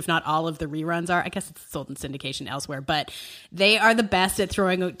most, if not all, of the reruns are. I guess it's sold in syndication elsewhere, but they are the best at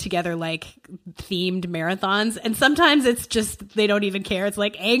throwing together like themed marathons. And sometimes it's just, they don't even care. It's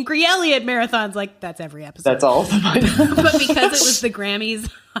like Angry Elliot marathons. Like that's every episode. That's all. But because it was the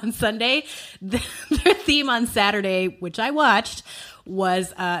Grammys on Sunday, their theme on Saturday, which I watched, was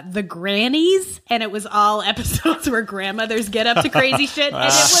the Grannies, and it was all episodes where grandmothers get up to crazy shit, and it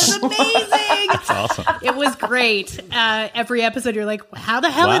was amazing. That's awesome. It was great. Every episode, you're like, how the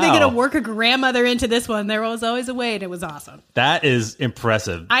hell are they going to work a grandmother into this one? There was always a way, and it was awesome. That is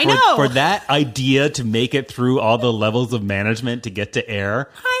impressive. I know. For that idea to make it through all the levels of management to get to air,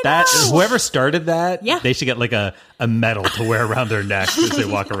 whoever started that, they should get like a medal to wear around their neck as they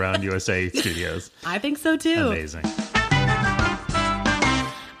walk around USA Studios. I think so, too. Amazing.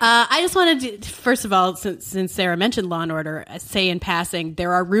 I just wanted to, first of all, since Sarah mentioned Law & Order, say in passing,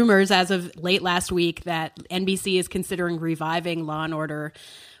 there are rumors as of late last week that NBC is considering reviving Law & Order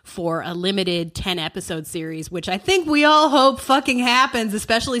for a limited 10-episode series, which I think we all hope fucking happens,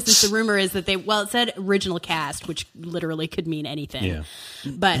 especially since the rumor is that it said original cast, which literally could mean anything. Yeah.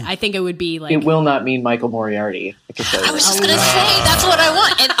 But I think it would be like... It will not mean Michael Moriarty. I was just going to say, that's what I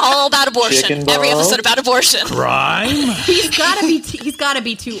want. And all about abortion. Every episode about abortion. Crime? He's got to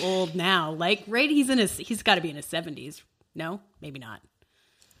be too old now. Like, right? He's got to be in his 70s. No? Maybe not.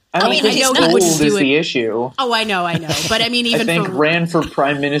 I don't think he's old is the issue. Oh, I know. But I mean, even I think ran for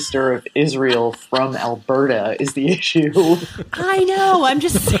Prime Minister of Israel from Alberta is the issue. I know. I'm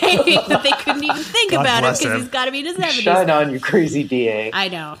just saying that they couldn't even think about it because he's got to be in his 70s. Shut on, you crazy DA. I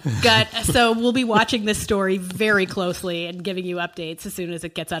know. So we'll be watching this story very closely and giving you updates as soon as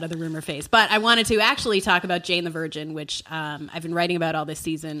it gets out of the rumor phase. But I wanted to actually talk about Jane the Virgin, which I've been writing about all this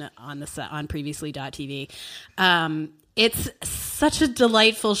season on previously.tv. It's such a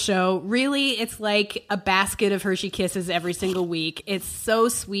delightful show. Really, it's like a basket of Hershey Kisses every single week. It's so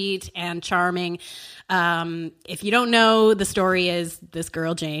sweet and charming. If you don't know, the story is this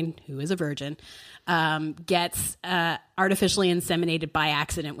girl, Jane, who is a virgin, gets artificially inseminated by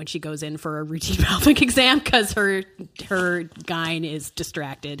accident when she goes in for a routine pelvic exam because her gyne is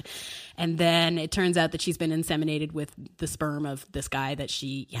distracted. And then it turns out that she's been inseminated with the sperm of this guy that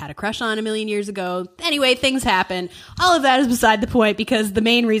she had a crush on a million years ago. Anyway, things happen. All of that is beside the point because the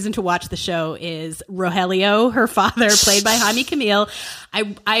main reason to watch the show is Rogelio, her father, played by Jaime Camille.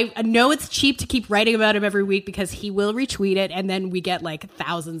 I know it's cheap to keep writing about him every week because he will retweet it and then we get like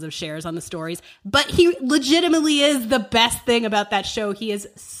thousands of shares on the stories. But he legitimately is the best thing about that show. He is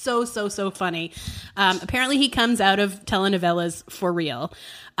so funny. Apparently he comes out of telenovelas for real.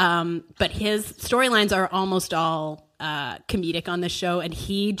 But his storylines are almost all comedic on this show, and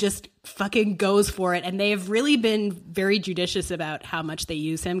he just fucking goes for it. And they have really been very judicious about how much they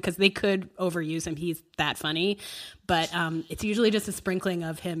use him because they could overuse him. He's that funny. But it's usually just a sprinkling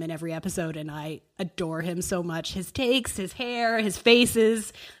of him in every episode, and I adore him so much. His takes, his hair, his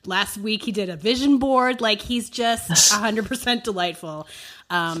faces. Last week he did a vision board. Like, he's just 100% delightful.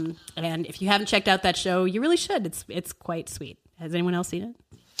 And if you haven't checked out that show, you really should. It's quite sweet. Has anyone else seen it?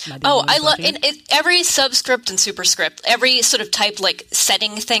 I love every subscript and superscript, every sort of type like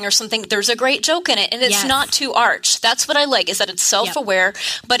setting thing or something. There's a great joke in it, and it's not too arch. That's what I like, is that it's self-aware,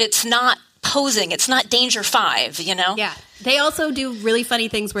 but it's not posing. It's not Danger 5, you know? Yeah. They also do really funny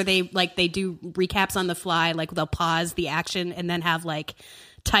things where they do recaps on the fly. Like they'll pause the action and then have like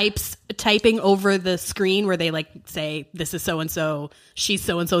typing over the screen where they like say, this is so-and-so, she's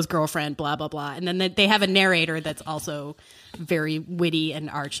so-and-so's girlfriend, blah, blah, blah. And then they have a narrator that's also very witty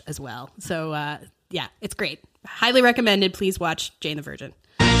and arch as well. So, yeah, it's great. Highly recommended. Please watch Jane the Virgin.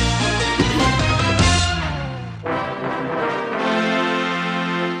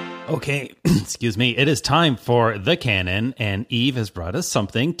 Okay, excuse me. It is time for the canon, and Eve has brought us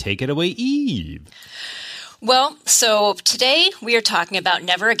something. Take it away, Eve. Well, so today we are talking about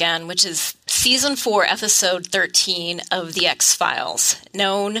Never Again, which is season 4, episode 13 of The X-Files,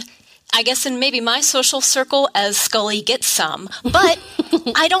 known, I guess, in maybe my social circle as Scully Gets Some, but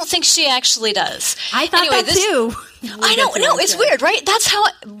I don't think she actually does. I thought that too. I know, no, it's weird, right? That's how,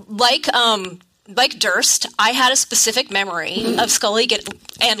 like Durst, I had a specific memory of Scully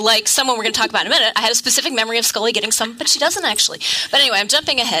and like someone we're going to talk about in a minute, I had a specific memory of Scully getting some, but she doesn't actually. But anyway, I'm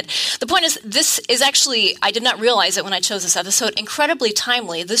jumping ahead. The point is, this is actually, I did not realize it when I chose this episode, incredibly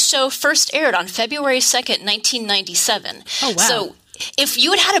timely. This show first aired on February 2nd, 1997. Oh, wow. So if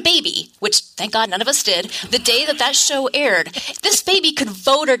you had a baby, which thank God none of us did, the day that show aired, this baby could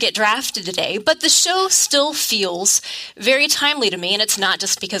vote or get drafted today, but the show still feels very timely to me, and it's not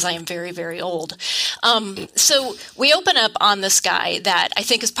just because I am very, very old. So we open up on this guy that I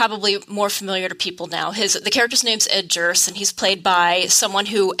think is probably more familiar to people now. The character's name's Ed Jurst, and he's played by someone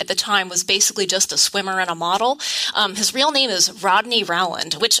who at the time was basically just a swimmer and a model. His real name is Rodney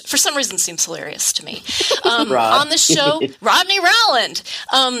Rowland, which for some reason seems hilarious to me. On the show, Rodney Rowland.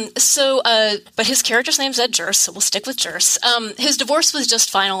 But his character's name's Ed Jurst, so we'll stick with Jurst. His divorce was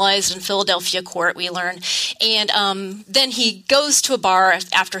just finalized in Philadelphia court, we learn, and then he goes to a bar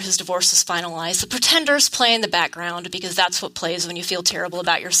after his divorce is finalized. The Pretenders play in the background because that's what plays when you feel terrible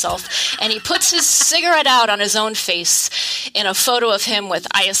about yourself, and he puts his cigarette out on his own face in a photo of him with,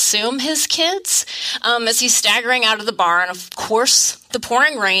 I assume, his kids, as he's staggering out of the bar, and of course, the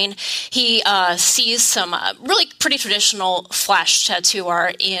pouring rain, he sees some really pretty traditional flash tattoo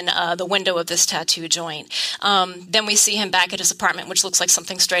art in the window of this tattoo joint. Then we see him back at his apartment, which looks like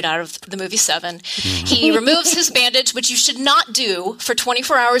something straight out of the movie Seven. Mm-hmm. He removes his bandage, which you should not do for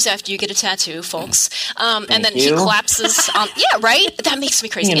 24 hours after you get a tattoo, folks. And then he collapses on... Yeah, right? That makes me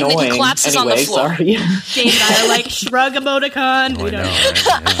crazy. And then he collapses on the floor. Dave and I are like, shrug emoticon. Oh, I know,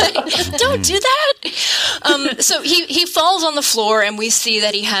 right? Don't do that. So he falls on the floor, and we see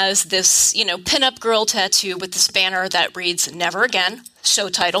that he has this, pinup girl tattoo with this banner that reads "Never Again," show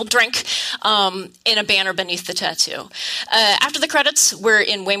title, drink, in a banner beneath the tattoo. After the credits, we're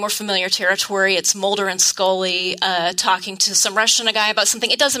in way more familiar territory. It's Mulder and Scully talking to some Russian guy about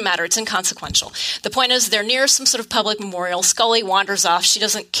something. It doesn't matter. It's inconsequential. The point is they're near some sort of public memorial. Scully wanders off. She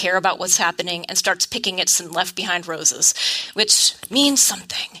doesn't care about what's happening and starts picking at some left-behind roses, which means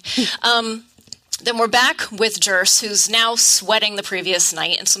something. Then we're back with Jurst, who's now sweating the previous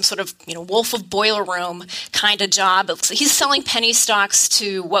night in some sort of, Wolf of Boiler Room kind of job. He's selling penny stocks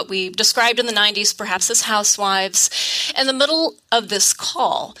to what we described in the 90s, perhaps as housewives. In the middle of this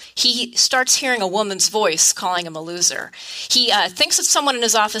call, he starts hearing a woman's voice calling him a loser. He thinks it's someone in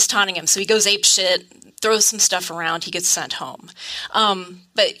his office taunting him, so he goes apeshit, throws some stuff around, he gets sent home.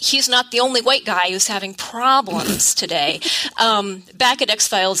 But he's not the only white guy who's having problems today. Back at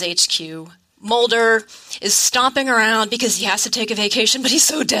X-Files HQ, Mulder is stomping around because he has to take a vacation, but he's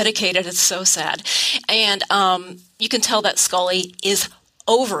so dedicated, it's so sad. And you can tell that Scully is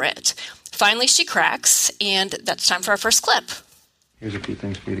over it. Finally, she cracks, and that's time for our first clip. Here's a few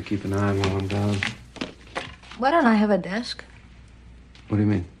things for you to keep an eye on while I'm gone. Why don't I have a desk? What do you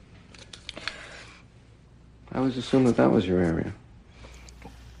mean? I always assumed that was your area.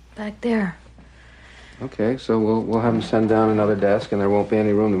 Back there. Okay, so we'll have them send down another desk, and there won't be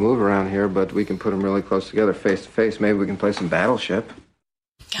any room to move around here, but we can put them really close together, face to face. Maybe we can play some Battleship.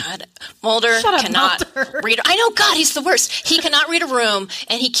 God, Mulder cannot read. I know, God, he's the worst. He cannot read a room,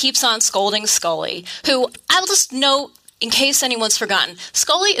 and he keeps on scolding Scully, who, I'll just note, in case anyone's forgotten,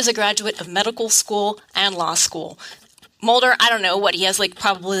 Scully is a graduate of medical school and law school. Mulder, I don't know what he has,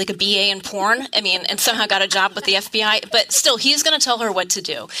 probably a BA in porn. And somehow got a job with the FBI. But still, he's going to tell her what to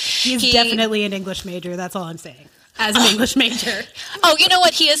do. He's definitely an English major. That's all I'm saying. As an English major. Oh, you know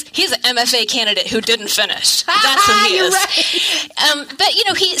what he is? He's an MFA candidate who didn't finish. That's what he is. Right. But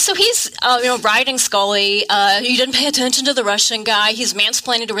he's riding Scully. He didn't pay attention to the Russian guy. He's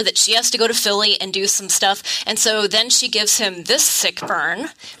mansplaining to her that she has to go to Philly and do some stuff. And so then she gives him this sick burn.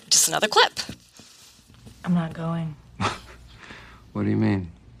 Just another clip. I'm not going. What do you mean?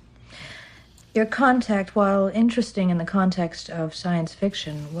 Your contact, while interesting in the context of science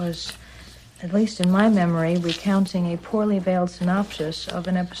fiction, was, at least in my memory, recounting a poorly veiled synopsis of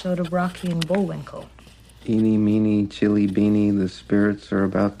an episode of Rocky and Bullwinkle. Eeny, meeny, chilly beanie, the spirits are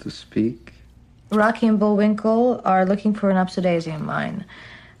about to speak. Rocky and Bullwinkle are looking for an upsidasium mine.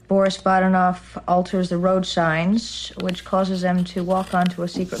 Boris Badenov alters the road signs, which causes them to walk onto a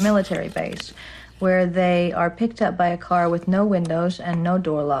secret military base, where they are picked up by a car with no windows and no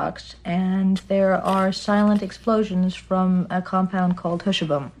door locks, and there are silent explosions from a compound called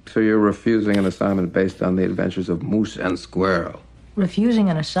Hushabum. So you're refusing an assignment based on the adventures of Moose and Squirrel? Refusing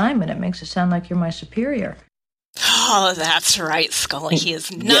an assignment? It makes it sound like you're my superior. Oh, that's right, Scully. He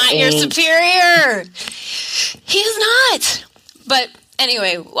is not your superior. He is not. But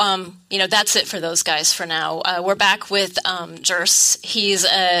anyway, that's it for those guys for now. We're back with Jurst. He's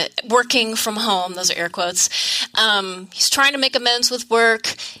working from home. Those are air quotes. He's trying to make amends with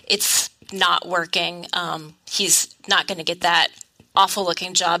work. It's not working. He's not going to get that awful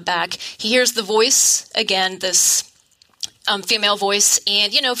looking job back. He hears the voice again, this female voice,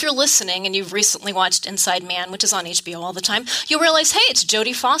 and if you're listening and you've recently watched Inside Man, which is on HBO all the time, you'll realize, hey, it's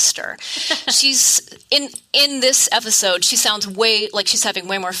Jodie Foster. She's in this episode, she sounds way like she's having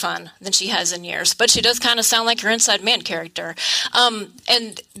way more fun than she has in years, but she does kind of sound like her Inside Man character.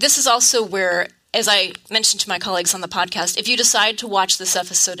 And this is also where, as I mentioned to my colleagues on the podcast, if you decide to watch this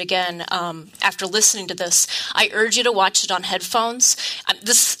episode again after listening to this, I urge you to watch it on headphones.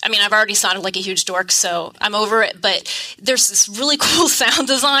 I've already sounded like a huge dork, so I'm over it, but there's this really cool sound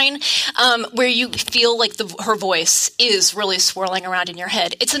design where you feel like her voice is really swirling around in your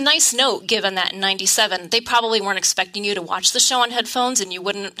head. It's a nice note, given that in 97, they probably weren't expecting you to watch the show on headphones, and you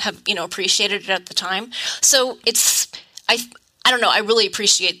wouldn't have, appreciated it at the time. So I don't know. I really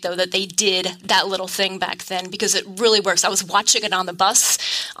appreciate, though, that they did that little thing back then, because it really works. I was watching it on the bus,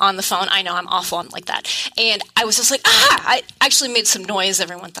 on the phone. I know I'm awful. I'm like that. And I was just like, I actually made some noise.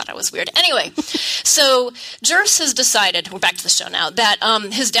 Everyone thought I was weird. Anyway, so Jurst has decided, we're back to the show now, that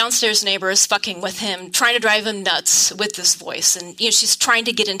his downstairs neighbor is fucking with him, trying to drive him nuts with this voice. And, she's trying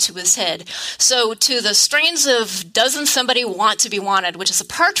to get into his head. So to the strains of Doesn't Somebody Want to Be Wanted, which is a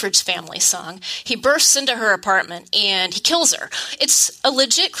Partridge Family song, he bursts into her apartment and he kills her. It's a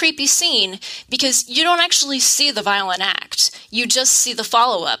legit creepy scene because you don't actually see the violent act. You just see the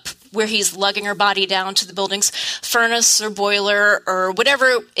follow-up where he's lugging her body down to the building's furnace or boiler or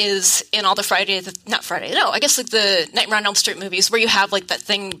whatever is in all the the Nightmare on Elm Street movies where you have like that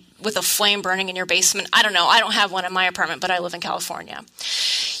thing with a flame burning in your basement. I don't know. I don't have one in my apartment, but I live in California.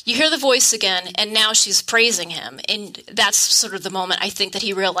 You hear the voice again, and now she's praising him. And that's sort of the moment I think that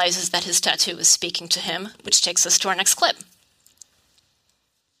he realizes that his tattoo is speaking to him, which takes us to our next clip.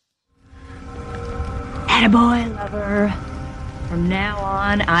 Attaboy, lover. From now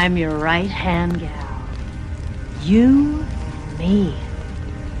on, I'm your right-hand gal. You and me.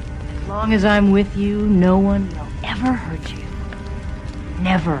 As long as I'm with you, no one will ever hurt you.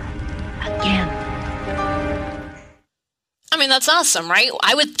 Never again. I mean, that's awesome, right?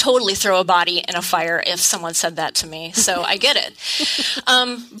 I would totally throw a body in a fire if someone said that to me, so I get it.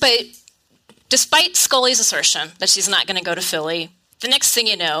 But despite Scully's assertion that she's not going to go to Philly, the next thing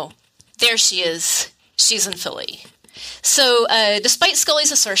you know, there she is. She's in Philly. So despite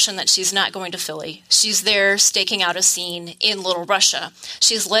Scully's assertion that she's not going to Philly, she's there staking out a scene in Little Russia.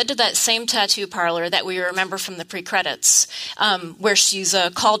 She's led to that same tattoo parlor that we remember from the pre-credits, where she's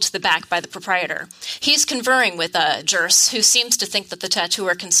called to the back by the proprietor. He's conferring with Jurst, who seems to think that the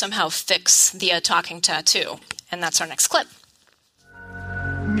tattooer can somehow fix the talking tattoo. And that's our next clip.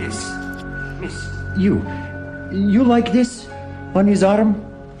 Miss, you like this on his arm?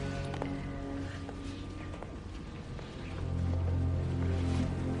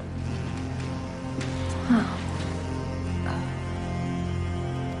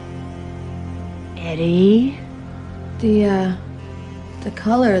 Eddie? The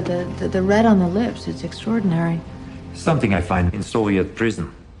color, the red on the lips, it's extraordinary. Something I find in Soviet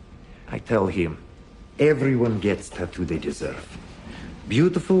prison. I tell him, everyone gets tattoo they deserve.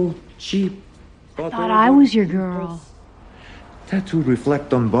 Beautiful, cheap. I thought I was your girl. Tattoo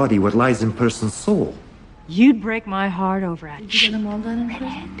reflect on body what lies in person's soul. You'd break my heart over it. Did you get them all done in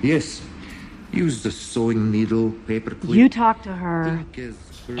prison? Yes. Use the sewing needle, paper clip. You talk to her,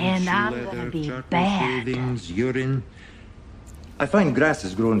 and I'm gonna be bad. Shavings, urine. I find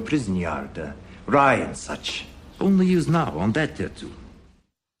grasses grow in prison yard, rye and such. Only use now on that tattoo.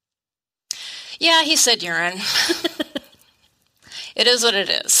 Yeah, he said urine. It is what it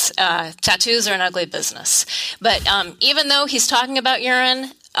is. Tattoos are an ugly business. But even though he's talking about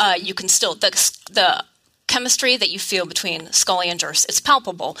urine, you can still, the chemistry that you feel between Scully and Jurst, it's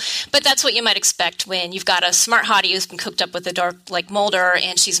palpable. But that's what you might expect when you've got a smart hottie who's been cooked up with a dork like Mulder,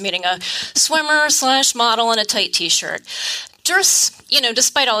 and she's meeting a swimmer/model in a tight t-shirt. Jurst,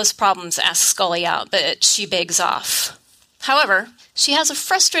 despite all his problems, asks Scully out, but she begs off. However, she has a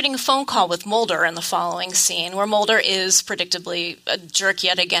frustrating phone call with Mulder in the following scene, where Mulder is predictably a jerk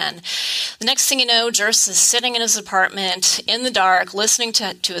yet again. The next thing you know, Jurst is sitting in his apartment in the dark, listening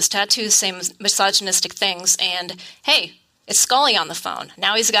to his tattoos say misogynistic things, and hey, it's Scully on the phone.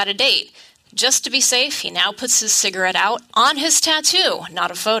 Now he's got a date. Just to be safe, he now puts his cigarette out on his tattoo, not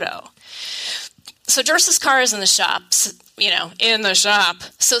a photo. So Jurst's car is in the shop,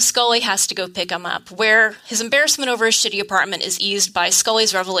 so Scully has to go pick him up, where his embarrassment over his shitty apartment is eased by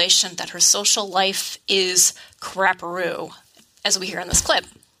Scully's revelation that her social life is crapperoo, as we hear in this clip.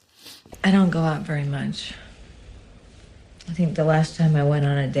 I don't go out very much. I think the last time I went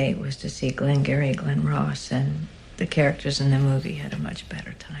on a date was to see Glengarry Glen Ross, and the characters in the movie had a much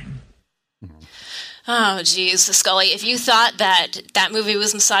better time. Oh, geez, Scully, if you thought that movie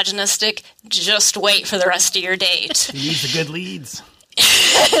was misogynistic, just wait for the rest of your date. He needs the good leads.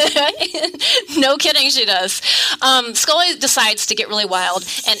 No kidding, she does. Scully decides to get really wild,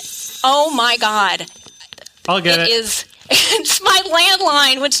 and oh my god, I'll get it. It's my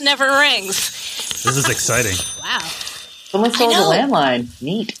landline, which never rings. This is exciting. Wow. Someone stole the landline.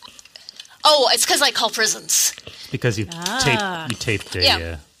 Neat. Oh, it's because I call prisons. Because you taped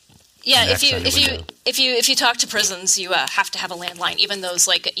a. Yeah, an X on your window. if you talk to prisons, you have to have a landline. Even those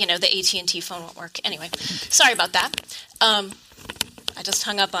the AT&T phone won't work. Anyway, sorry about that. I just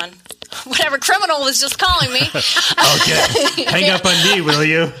hung up on whatever criminal was just calling me. Okay, hang up on me, will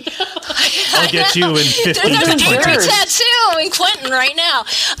you? I'll get you in 15 There's an minutes. angry tattoo in Quentin right now.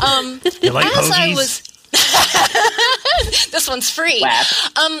 You like as I hoagies? was. This one's free.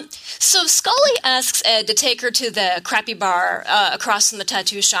 So Scully asks Ed to take her to the crappy bar across from the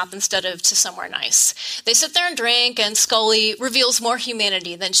tattoo shop instead of to somewhere nice. They sit there and drink, and Scully reveals more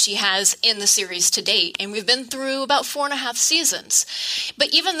humanity than she has in the series to date, and we've been through about 4.5 seasons.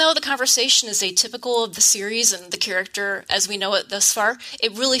 But even though the conversation is atypical of the series and the character as we know it thus far,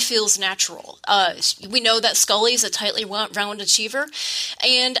 it really feels natural. We know that Scully is a tightly wound achiever,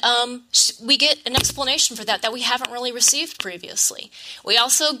 and we get an explanation for that we haven't really received previously. We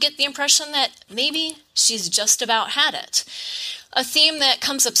also get the impression that maybe she's just about had it. A theme that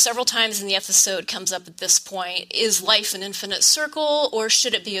comes up several times in the episode comes up at this point. Is life an infinite circle, or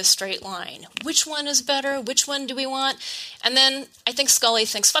should it be a straight line? Which one is better? Which one do we want? And then I think Scully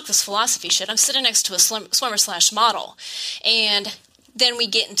thinks, fuck this philosophy shit. I'm sitting next to a swimmer/model. And then we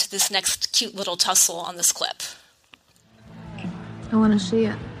get into this next cute little tussle on this clip. I want to see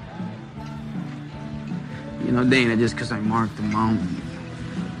it. You know, Dana, just because I marked the moment,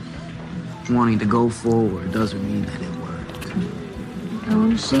 wanting to go forward doesn't mean that it worked. I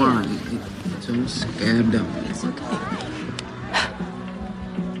want to see Come it. on, don't scab down. It's okay.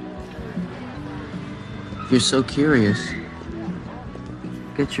 If you're so curious,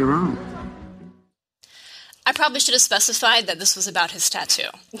 get your own. I probably should have specified that this was about his tattoo.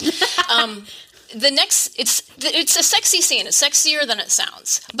 It's a sexy scene. It's sexier than it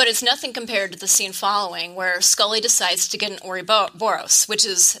sounds, but it's nothing compared to the scene following, where Scully decides to get an Ouroboros, which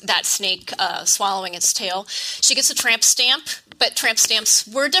is that snake swallowing its tail. She gets a tramp stamp, but tramp stamps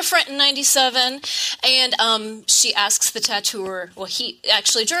were different in '97, and she asks the tattooer. Well,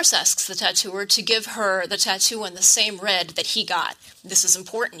 Juris asks the tattooer to give her the tattoo in the same red that he got. This is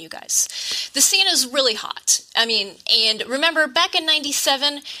important, you guys. The scene is really hot. I mean, and remember, back in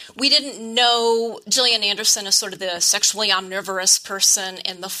 '97, we didn't know Gillian Anderson as sort of the sexually omnivorous person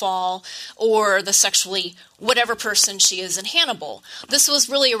in The Fall, or the sexually whatever person she is in Hannibal. This was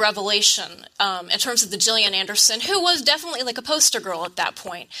really a revelation in terms of the Gillian Anderson, who was definitely like a poster girl at that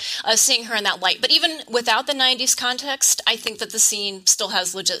point, seeing her in that light. But even without the '90s context, I think that the scene still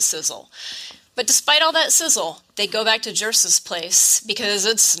has legit sizzle. But despite all that sizzle, they go back to Juris's place because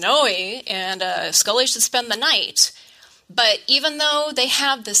it's snowy and Scully should spend the night. But even though they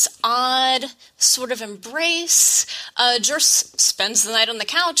have this odd sort of embrace, Juris spends the night on the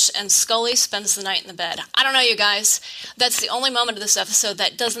couch and Scully spends the night in the bed. I don't know, you guys. That's the only moment of this episode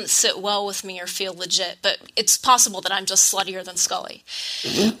that doesn't sit well with me or feel legit. But it's possible that I'm just sluttier than Scully.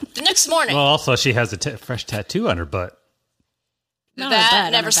 The next morning... Well, also, she has a fresh tattoo on her butt.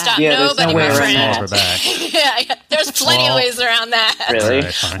 That never stopped there's nobody, no way my around friend. that. Yeah, there's plenty of ways around that. Really? All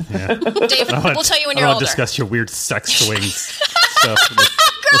right, fine, yeah. Dave, we'll tell you when you're I'll older. discuss your weird sex swings stuff.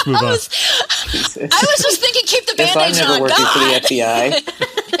 Let's move on. I was just thinking, keep the Guess I'm bandage never on. working for God. the FBI.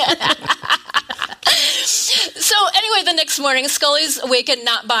 So anyway, the next morning, Scully's awakened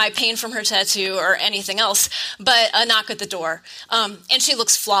not by pain from her tattoo or anything else, but a knock at the door. And she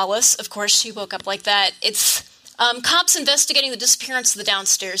looks flawless. Of course, she woke up like that. It's cops investigating the disappearance of the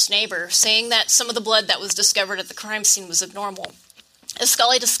downstairs neighbor, saying that some of the blood that was discovered at the crime scene was abnormal. As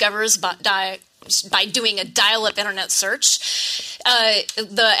Scully discovers by doing a dial-up internet search,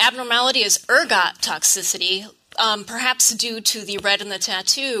 the abnormality is ergot toxicity, perhaps due to the red in the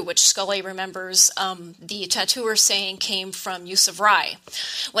tattoo, which Scully remembers the tattooer saying came from use of rye.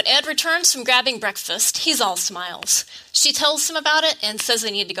 When Ed returns from grabbing breakfast, he's all smiles. She tells him about it and says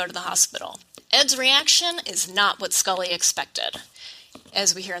they need to go to the hospital. Ed's reaction is not what Scully expected,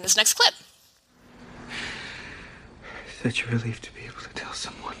 as we hear in this next clip. Such a relief to be able to tell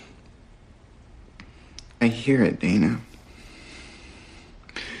someone. I hear it, Dana.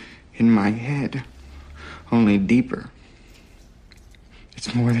 In my head, only deeper.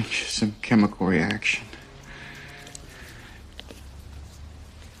 It's more than just some chemical reaction.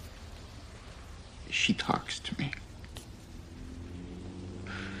 She talks to me.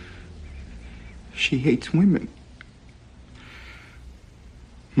 She hates women.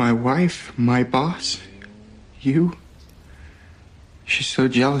 My wife, my boss, you. She's so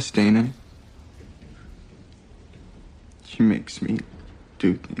jealous, Dana. She makes me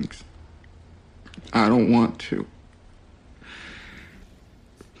do things I don't want to.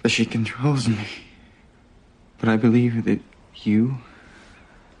 But she controls me. But I believe that you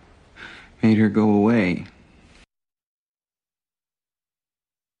made her go away.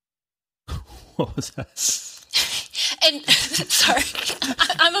 What was that? And sorry,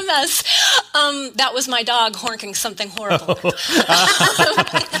 I'm a mess. That was my dog honking something horrible.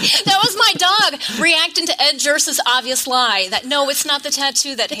 That was my dog reacting to Ed Jerse's obvious lie that no, it's not the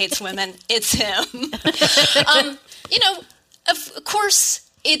tattoo that hates women, it's him. Of course,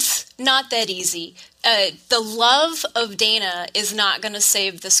 it's not that easy. The love of Dana is not going to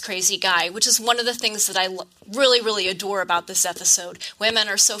save this crazy guy, which is one of the things that I really, really adore about this episode. Women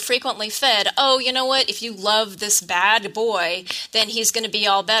are so frequently fed, oh, you know what, if you love this bad boy, then he's going to be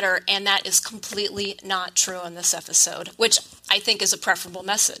all better, and that is completely not true in this episode, which I think is a preferable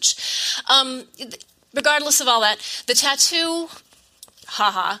message. Regardless of all that, the tattoo,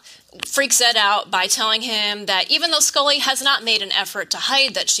 freaks Ed out by telling him that even though Scully has not made an effort to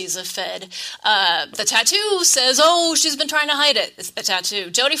hide that she's a Fed, the tattoo says, oh, she's been trying to hide it. It's the tattoo.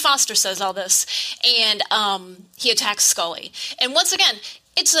 Jodie Foster says all this, and he attacks Scully. And once again,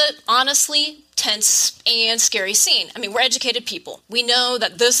 it's a honestly tense and scary scene. I mean, we're educated people. We know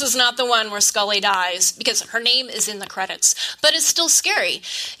that this is not the one where Scully dies because her name is in the credits, but it's still scary.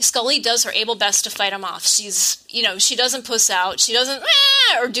 Scully does her able best to fight him off. She doesn't puss out. She doesn't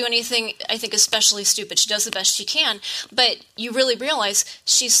or do anything, I think, especially stupid. She does the best she can, but you really realize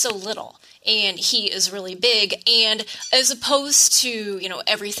she's so little. And he is really big. And as opposed to,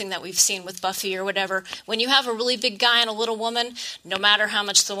 everything that we've seen with Buffy or whatever, when you have a really big guy and a little woman, no matter how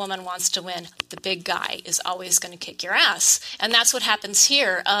much the woman wants to win, the big guy is always going to kick your ass. And that's what happens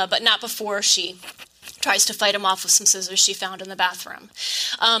here, but not before she tries to fight him off with some scissors she found in the bathroom.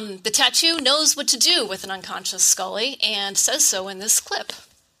 The tattoo knows what to do with an unconscious Scully and says so in this clip.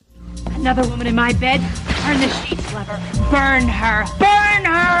 Another woman in my bed. Turn the sheets, lover. Burn her. Burn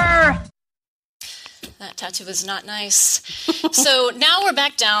her! That tattoo is not nice. So now we're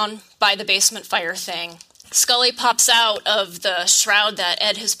back down by the basement fire thing. Scully pops out of the shroud that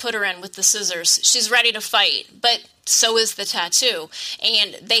Ed has put her in with the scissors. She's ready to fight, but so is the tattoo.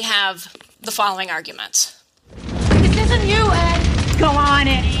 And they have the following argument. This isn't you, Ed. Go on,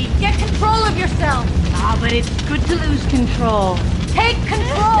 Eddie. Get control of yourself. But it's good to lose control. Take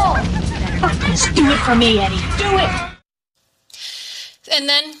control. Just do it for me, Eddie. Do it. And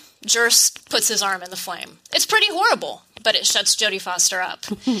then Jerse puts his arm in the flame. It's pretty horrible, but it shuts Jodie Foster up.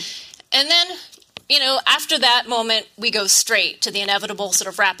 And then, after that moment, we go straight to the inevitable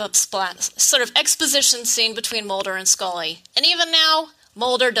sort of wrap-up sort of exposition scene between Mulder and Scully. And even now,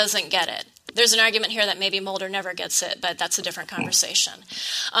 Mulder doesn't get it. There's an argument here that maybe Mulder never gets it, but that's a different conversation.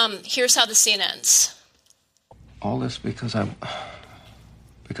 Here's how the scene ends. All this because I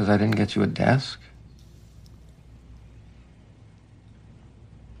didn't get you a desk?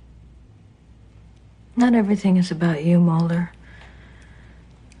 Not everything is about you, Mulder.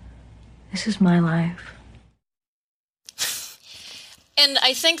 This is my life. And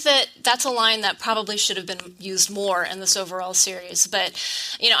I think that that's a line that probably should have been used more in this overall series, but,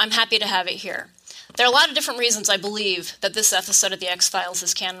 I'm happy to have it here. There are a lot of different reasons I believe that this episode of The X-Files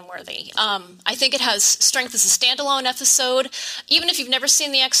is canon-worthy. I think it has strength as a standalone episode. Even if you've never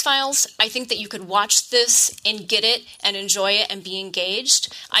seen The X-Files, I think that you could watch this and get it and enjoy it and be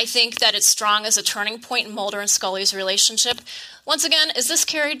engaged. I think that it's strong as a turning point in Mulder and Scully's relationship. Once again, is this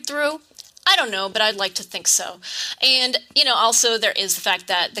carried through? I don't know, but I'd like to think so. And, also there is the fact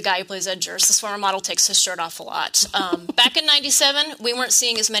that the guy who plays Ed Jerse, this former model, takes his shirt off a lot. Back in 97, we weren't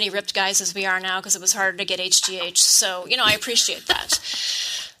seeing as many ripped guys as we are now because it was harder to get HGH. So, I appreciate that.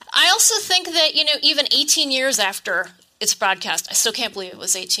 I also think that, even 18 years after its broadcast, I still can't believe it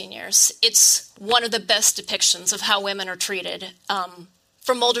was 18 years, it's one of the best depictions of how women are treated.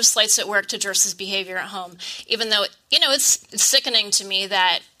 From Mulder's slights at work to Jerse's behavior at home. Even though, it's sickening to me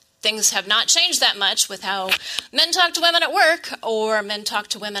that things have not changed that much with how men talk to women at work or men talk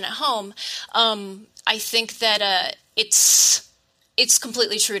to women at home. I think that it's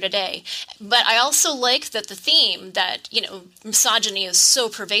completely true today. But I also like that the theme that, misogyny is so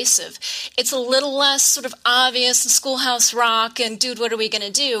pervasive. It's a little less sort of obvious and Schoolhouse Rock and dude, what are we going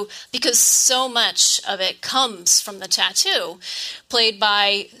to do? Because so much of it comes from the tattoo, played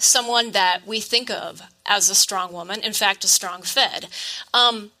by someone that we think of as a strong woman, in fact, a strong Fed.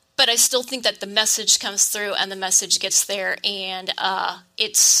 but I still think that the message comes through and the message gets there, and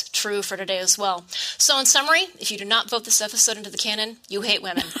it's true for today as well. So in summary, if you do not vote this episode into the canon, you hate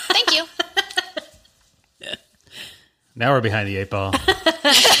women. Thank you. Now we're behind the 8 ball. All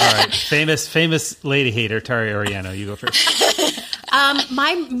right, famous lady hater, Tari Oriano, you go first.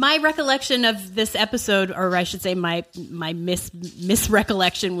 My recollection of this episode, or I should say my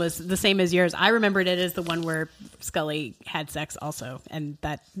misrecollection, was the same as yours. I remembered it as the one where Scully had sex also, and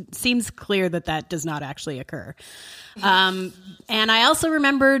that seems clear that does not actually occur. And I also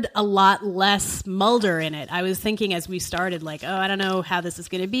remembered a lot less Mulder in it. I was thinking as we started, like, I don't know how this is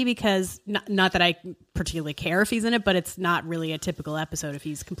going to be, because not that I particularly care if he's in it, but it's not really a typical episode if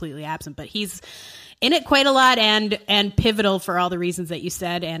he's completely absent. But he's in it quite a lot, and pivotal for all the reasons that you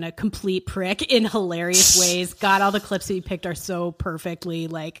said, and a complete prick in hilarious ways. God, all the clips that you picked are so perfectly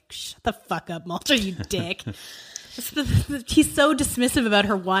like, shut the fuck up, Mulder, you dick. He's so dismissive about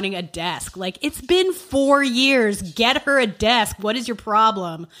her wanting a desk. Like, it's been 4 years. Get her a desk. What is your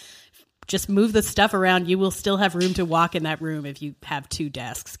problem? Just move the stuff around. You will still have room to walk in that room if you have 2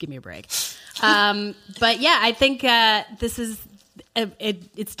 desks. Give me a break. But yeah, I think this is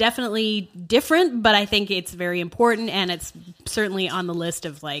it's definitely different, but I think it's very important, and it's certainly on the list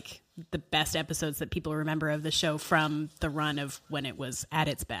of like the best episodes that people remember of the show from the run of when it was at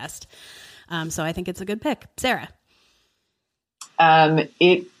its best. So I think it's a good pick. Sarah. I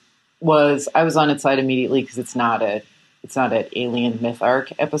was on its side immediately because it's not an alien myth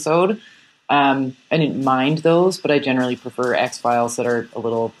arc episode. I didn't mind those, but I generally prefer X-Files that are a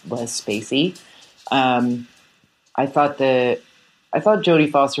little less spacey. I thought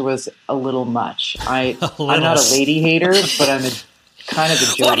Jodie Foster was a little much. I'm not a lady hater, but I'm kind of a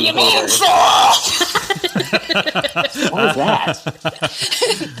Jodie hater. What do you mean, What is that?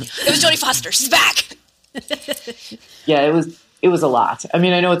 It was Jodie Foster. She's back. Yeah, it was a lot. I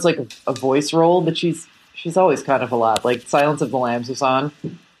mean, I know it's like a voice role, but she's always kind of a lot. Like Silence of the Lambs was on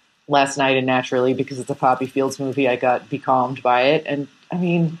last night, and naturally, because it's a Poppy Fields movie, I got becalmed by it. And I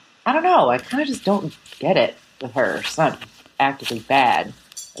mean, I don't know. I kind of just don't get it with her. She's not actively bad.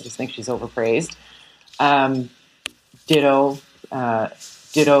 I just think she's overpraised. Ditto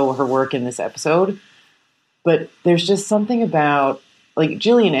her work in this episode. But there's just something about, like,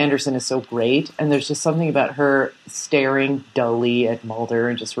 Gillian Anderson is so great, and there's just something about her staring dully at Mulder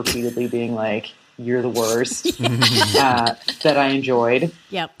and just repeatedly being like, "You're the worst," that I enjoyed.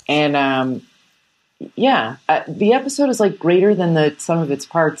 Yep. And the episode is like greater than the sum of its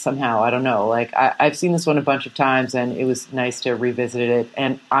parts somehow. I don't know. Like I've seen this one a bunch of times, and it was nice to revisit it.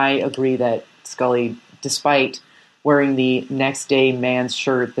 And I agree that Scully, despite wearing the next day man's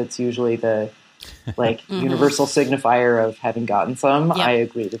shirt, that's usually the universal signifier of having gotten some. Yep. I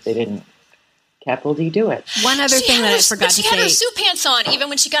agree that they didn't capital D do it. One other thing that I forgot to say. She had her suit pants on even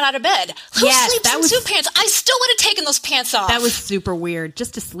when she got out of bed. Who sleeps in suit pants? I still would have taken those pants off. That was super weird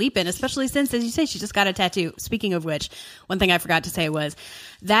just to sleep in, especially since, as you say, she just got a tattoo. Speaking of which, one thing I forgot to say was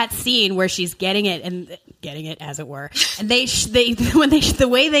that scene where she's getting it, as it were, and the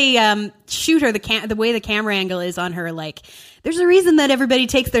way they shoot her, the way the camera angle is on her, like, there's a reason that everybody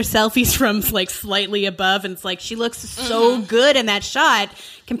takes their selfies from like slightly above, and it's like she looks so good in that shot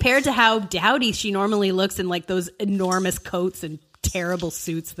compared to how dowdy she normally looks in like those enormous coats and terrible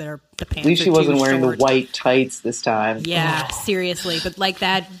suits that are the pants. At least she wasn't wearing short. the white tights this time. Yeah, seriously. But like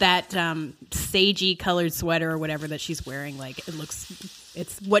that sagey colored sweater or whatever that she's wearing, like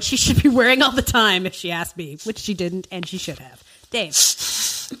it's what she should be wearing all the time if she asked me, which she didn't, and she should have. Dave.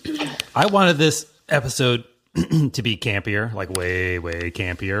 I wanted this episode to be campier, like way, way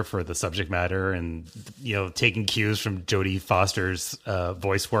campier for the subject matter, and taking cues from Jodie Foster's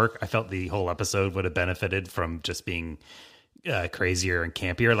voice work. I felt the whole episode would have benefited from just being crazier and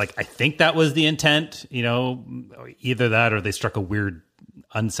campier. Like, I think that was the intent, either that or they struck a weird,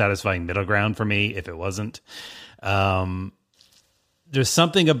 unsatisfying middle ground for me if it wasn't. There's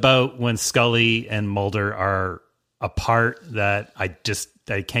something about when Scully and Mulder are apart that I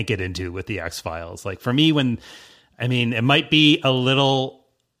can't get into with the X-Files. Like, for me, it might be a little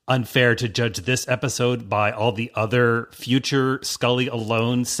unfair to judge this episode by all the other future Scully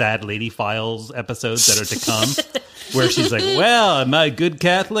alone sad lady files episodes that are to come, where she's like, well, am I a good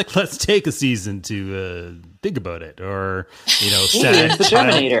Catholic? Let's take a season to think about it. Or, sad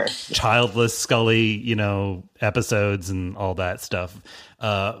childless Scully, episodes and all that stuff.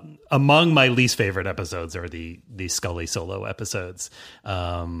 Among my least favorite episodes are the Scully solo episodes.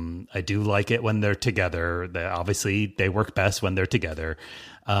 I do like it when they're together. Obviously, they work best when they're together.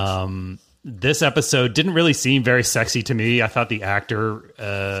 This episode didn't really seem very sexy to me. I thought the actor,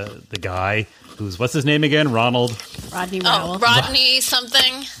 the guy, what's his name again? Rodney Rowell. Rodney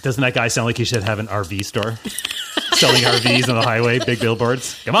something. Doesn't that guy sound like he should have an RV store? Selling RVs on the highway, big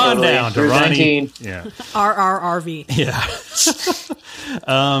billboards. Come on down to Ronnie. Yeah. RRRV. Yeah.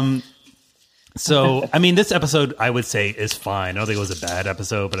 So, I mean, this episode, I would say, is fine. I don't think it was a bad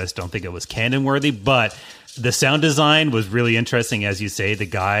episode, but I just don't think it was canon-worthy. But the sound design was really interesting. As you say,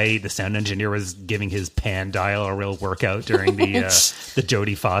 the sound engineer, was giving his pan dial a real workout during the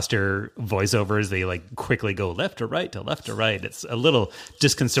Jodie Foster voiceovers. They, like, quickly go left to right to left to right. It's a little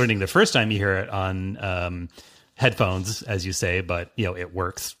disconcerting the first time you hear it on headphones, as you say, but, you know, it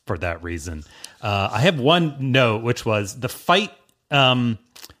works for that reason. I have one note, which was the fight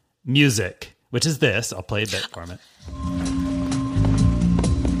music, which is this. I'll play a bit for it.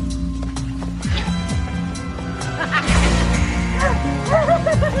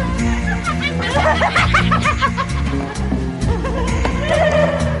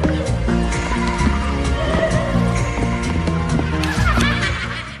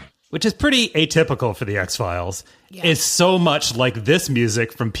 Which is pretty atypical for the X-Files. Yeah. It's so much like this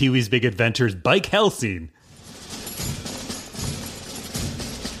music from Pee-wee's Big Adventure's Bike Hell scene.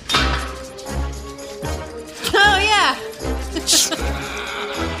 Oh, yeah.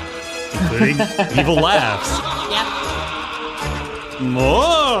 Including evil laughs. Yep.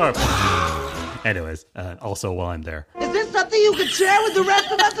 More. Anyways, also while I'm there. Is this something you could share with the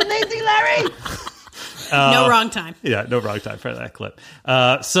rest of us, Amazing Larry? No wrong time. Yeah, no wrong time for that clip.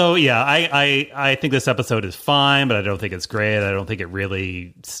 So yeah, I think this episode is fine, but I don't think it's great. I don't think it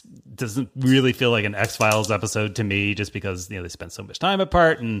really doesn't really feel like an X-Files episode to me, just because, you know, they spend so much time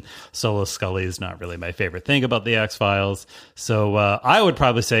apart, and Solo Scully is not really my favorite thing about the X-Files. So I would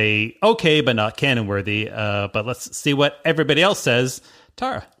probably say okay, but not canon worthy. But let's see what everybody else says.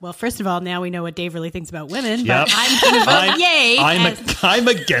 Tara. Well, first of all, now we know what Dave really thinks about women, Yep. but I'm going to vote yay. I'm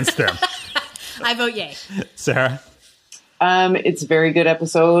against them. I vote yay. Sarah? It's a very good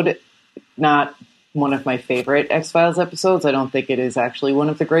episode. Not one of my favorite X-Files episodes. I don't think it is actually one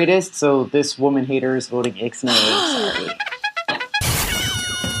of the greatest. So this woman hater is voting ixnay. Sorry.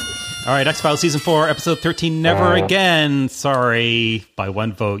 All right, X-Files Season 4, Episode 13, Never Again. Sorry, by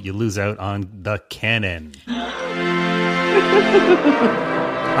one vote, you lose out on the canon.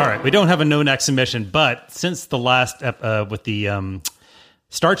 All right, we don't have a no-knack submission, but since the last with the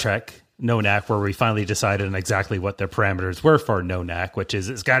Star Trek no-knack, where we finally decided on exactly what their parameters were for no-knack, which is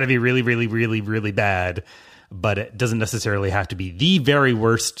it's got to be really, really, really, really bad, but it doesn't necessarily have to be the very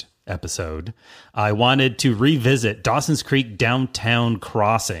worst episode. I wanted to revisit Dawson's Creek Downtown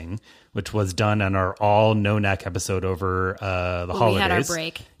Crossing, which was done on our all no-knack episode over the holidays. We had our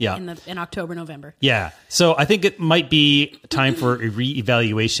break in October, November. Yeah. So I think it might be time for a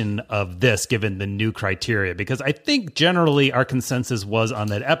reevaluation of this, given the new criteria, because I think generally our consensus was on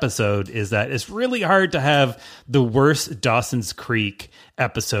that episode is that it's really hard to have the worst Dawson's Creek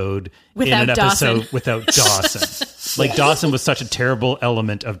episode without in an Dawson. episode without Dawson. Like, Dawson was such a terrible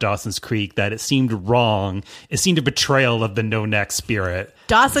element of Dawson's Creek that it seemed wrong. It seemed a betrayal of the no-knack spirit.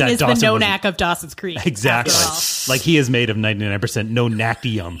 Dawson is the no-knack of Dawson's Creek. Exactly. Like, he is made of 99%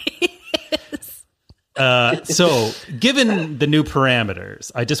 no-knackium. So, given the new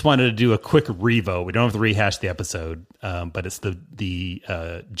parameters, I just wanted to do a quick revo. We don't have to rehash the episode, but it's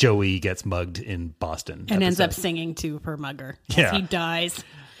the Joey gets mugged in Boston and episode. ends up singing to her mugger as he dies.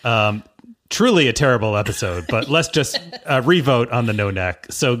 Truly a terrible episode, but let's just revote on the no-knack.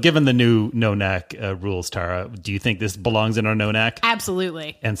 So, given the new no-knack rules, Tara, do you think this belongs in our no-knack?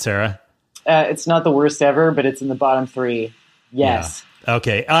 Absolutely. And Sarah? It's not the worst ever, but it's in the bottom three. Yes. Yeah.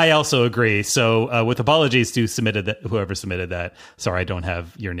 Okay, I also agree. So, with apologies to whoever submitted that. Sorry, I don't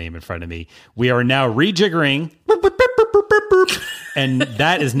have your name in front of me. We are now rejiggering, and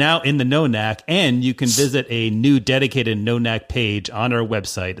that is now in the no-knack. And you can visit a new dedicated no-knack page on our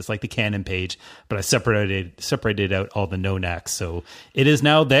website. It's like the canon page, but I separated out all the no-knacks, so it is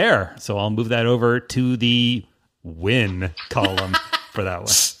now there. So I'll move that over to the win column for that one.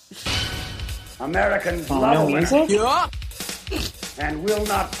 Americans love music? Yeah. And will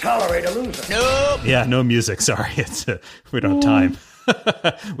not tolerate a loser. Nope. Yeah, no music. Sorry, we don't have time.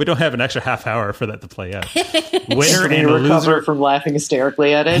 We don't have an extra half hour for that to play out. Winner and a loser from laughing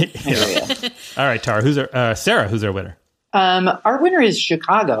hysterically at it. Yeah. All right, Tara. Sarah? Who's our winner? Our winner is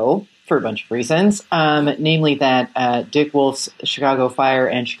Chicago for a bunch of reasons, namely that Dick Wolf's Chicago Fire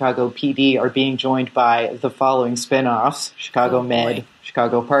and Chicago PD are being joined by the following spinoffs: Chicago Med,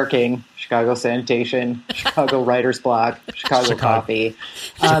 Chicago Parking, Chicago Sanitation, Chicago Writer's Block, Chicago Coffee.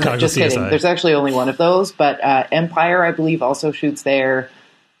 Chicago just CSI. kidding. There's actually only one of those, but Empire, I believe, also shoots there.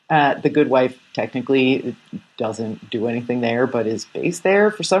 The Good Wife technically doesn't do anything there, but is based there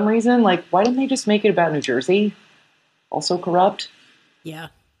for some reason. Like, why didn't they just make it about New Jersey? Also corrupt? Yeah.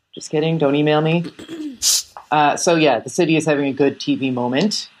 Just kidding. Don't email me. So yeah, the city is having a good TV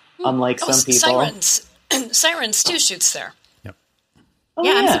moment, unlike some people. Sirens too shoots there. Yep. Oh,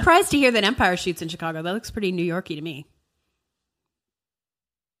 yeah, I'm surprised to hear that Empire shoots in Chicago. That looks pretty New Yorky to me.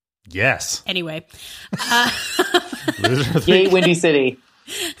 Yes. Anyway. Yay, Windy City.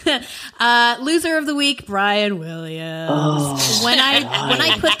 Loser of the week, Brian Williams. Oh, when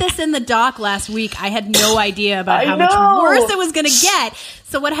I put this in the doc last week, I had no idea about how much worse it was going to get.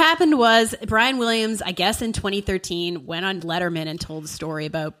 So what happened was Brian Williams, I guess in 2013, went on Letterman and told a story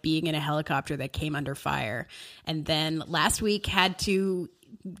about being in a helicopter that came under fire. And then last week had to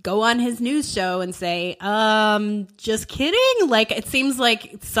go on his news show and say, just kidding. Like, it seems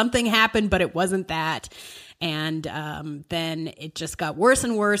like something happened, but it wasn't that. And then it just got worse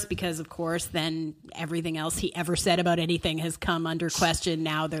and worse because, of course, then everything else he ever said about anything has come under question.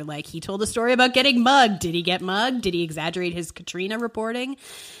 Now they're like, he told a story about getting mugged. Did he get mugged? Did he exaggerate his Katrina reporting?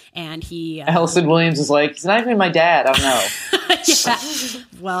 And he... Allison Williams is like, he's not even my dad. I don't know. Yeah.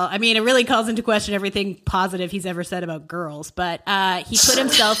 Well, I mean, it really calls into question everything positive he's ever said about girls. But he put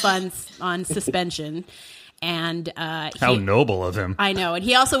himself on suspension. And how noble of him. I know. And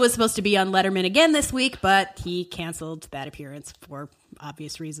he also was supposed to be on Letterman again this week, but he canceled that appearance for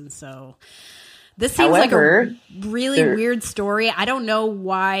obvious reasons. So this seems like a really weird story. I don't know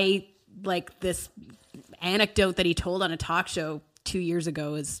why, like, this anecdote that he told on a talk show 2 years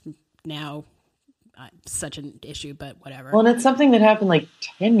ago is now such an issue, but whatever. Well, and it's something that happened like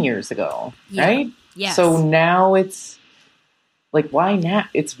 10 years ago, right? Yes. So now it's like, why now?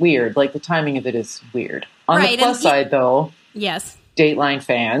 It's weird. Like, the timing of it is weird. On the plus side, though, yes, Dateline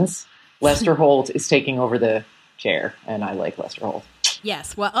fans, Lester Holt is taking over the chair, and I like Lester Holt.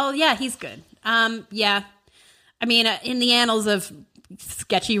 Yes. Well, oh, yeah, he's good. Yeah. I mean, in the annals of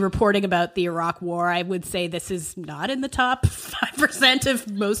sketchy reporting about the Iraq War, I would say this is not in the top 5%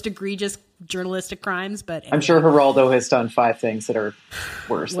 of most egregious journalistic crimes, but anyway. I'm sure Geraldo has done 5 things that are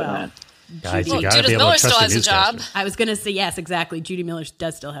worse than that. Guys, Judith Miller still has a job. I was going to say, yes, exactly. Judy Miller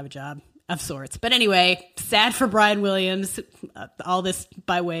does still have a job of sorts. But anyway, sad for Brian Williams. All this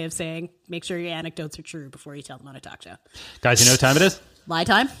by way of saying, make sure your anecdotes are true before you tell them on a talk show. Guys, you know what time it is? Lie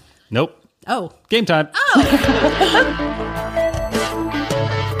time? Nope. Oh. Game time.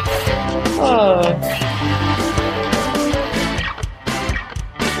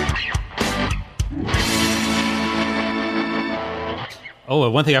 Oh,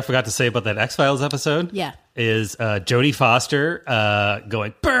 one thing I forgot to say about that X-Files episode is Jodie Foster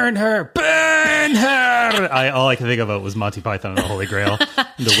going, burn her, burn her. All I can think about was Monty Python and the Holy Grail,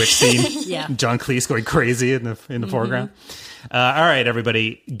 the witch scene. Yeah. John Cleese going crazy in the foreground. All right,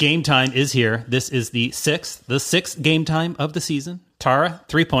 everybody. Game time is here. This is the sixth game time of the season. Tara,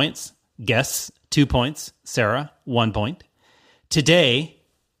 3 points. Guests, 2 points. Sarah, 1 point. Today,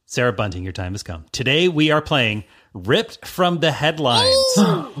 Sarah Bunting, your time has come. Today we are playing Ripped from the Headlines,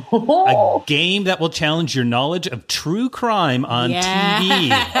 a game that will challenge your knowledge of true crime on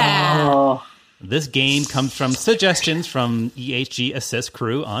TV. This game comes from suggestions from EHG Assist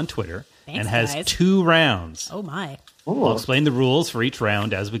Crew on Twitter. Thanks, and has guys. 2 rounds. Oh, my. We'll explain the rules for each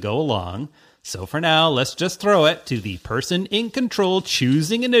round as we go along. So for now, let's just throw it to the person in control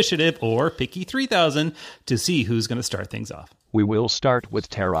choosing initiative, or Picky 3000, to see who's going to start things off. We will start with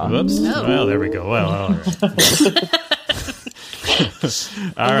Tara. Whoops. Oh. Well, there we go. Well, all right.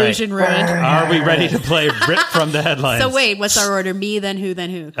 All Illusion right. ruined. Are we ready to play Rip from the Headlines? So wait, what's our order? Me, then who, then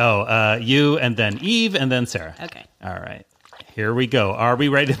who? Oh, you, and then Eve, and then Sarah. Okay. All right. Here we go. Are we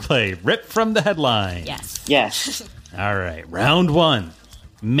ready to play Rip from the Headlines? Yes. Yes. All right. Round 1.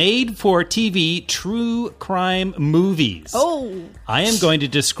 Made-for-TV true crime movies. Oh. I am going to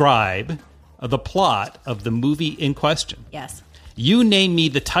describe the plot of the movie in question. Yes. You name me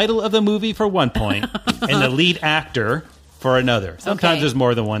the title of the movie for 1 point and the lead actor for another. Sometimes there's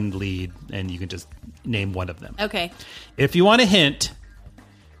more than one lead, and you can just name one of them. Okay. If you want a hint,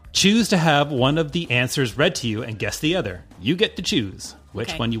 choose to have one of the answers read to you and guess the other. You get to choose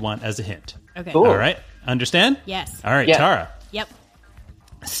which one you want as a hint. Okay. Cool. All right. Understand? Yes. All right, Yeah. Tara. Yep.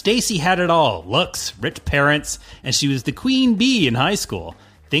 Stacy had it all. Looks, rich parents, and she was the queen bee in high school.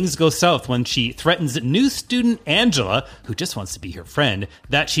 Things go south when she threatens new student Angela, who just wants to be her friend,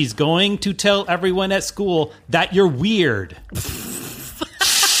 that she's going to tell everyone at school that you're weird.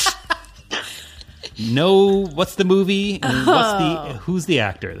 No, what's the movie? And who's the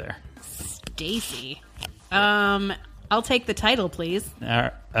actor there? Stacy. I'll take the title, please. All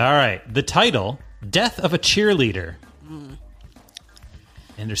right. The title, Death of a Cheerleader.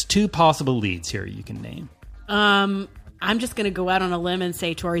 And there's 2 possible leads here you can name. I'm just going to go out on a limb and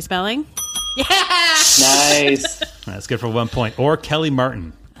say Tori Spelling. Yeah! Nice. That's good for 1 point. Or Kelly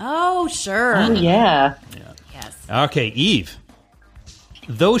Martin. Oh, sure. Oh, yeah. Yes. Okay, Eve.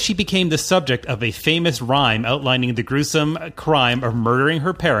 Though she became the subject of a famous rhyme outlining the gruesome crime of murdering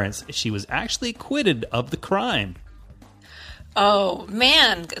her parents, she was actually acquitted of the crime. Oh,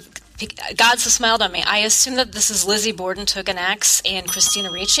 man. God so smiled on me. I assume that this is Lizzie Borden Took an Axe and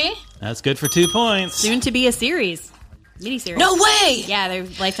Christina Ricci. That's good for 2 points. Soon to be a series. Miniseries. No way! Yeah,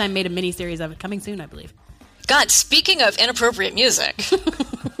 Lifetime made a miniseries of it. Coming soon, I believe. God, speaking of inappropriate music.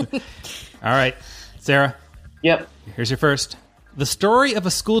 All right, Sarah. Yep. Here's your first. The story of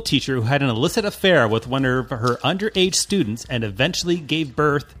a school teacher who had an illicit affair with one of her underage students and eventually gave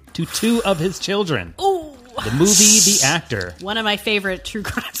birth to 2 of his children. Ooh. The movie, The Actor. One of my favorite true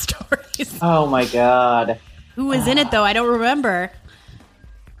crime stories. Oh, my God. Who was in it, though? I don't remember.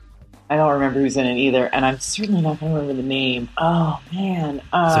 I don't remember who's in it either, and I'm certainly not going to remember the name. Oh, man.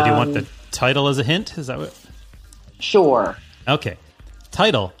 So do you want the title as a hint? Is that what? Sure. Okay.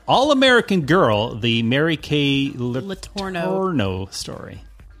 Title, All-American Girl, the Mary Kay Letourneau story.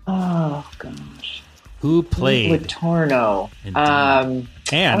 Oh, gosh. Who played? Letourneau. And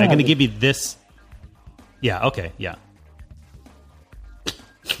I'm going to give you this. Yeah, okay, yeah.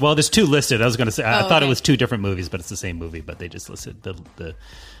 Well, there's 2 listed. I was going to say, I thought it was 2 different movies, but it's the same movie, but they just listed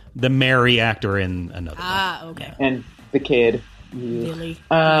the Mary actor in another one. Okay. And the kid. Billy.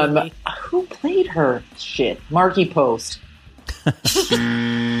 Who played her? Shit. Marky Post.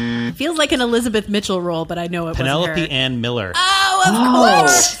 Feels like an Elizabeth Mitchell role, but I know it Penelope wasn't her. Ann Miller. Oh, of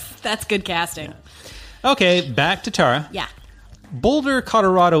course. That's good casting. Okay, back to Tara. Yeah. Boulder,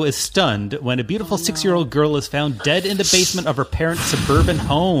 Colorado is stunned when a beautiful 6-year-old girl is found dead in the basement of her parents' suburban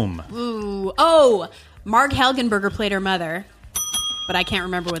home. Ooh. Oh, Marg Helgenberger played her mother, but I can't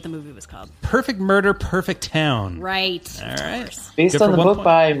remember what the movie was called. Perfect Murder, Perfect Town. Right. All right. Based Good on for the 1 book point.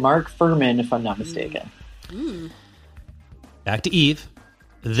 by Mark Furman, if I'm not mistaken. Back to Eve.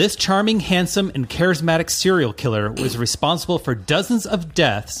 This charming, handsome, and charismatic serial killer was responsible for dozens of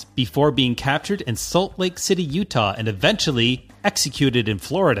deaths before being captured in Salt Lake City, Utah, and eventually executed in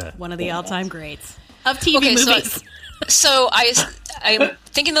Florida. One of the all-time greats of TV movies. So I'm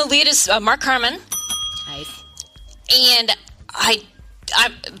thinking the lead is Mark Harmon. Nice. And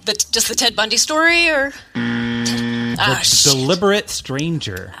just the Ted Bundy story, or Deliberate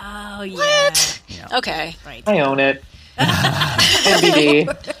Stranger. Oh, yeah. What? Yeah. Okay. Right. I own it. MVD.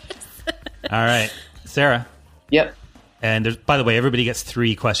 All right, Sarah. Yep. And there's, by the way, everybody gets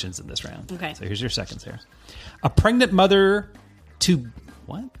 3 questions in this round. Okay. So here's your second, Sarah. A pregnant mother to...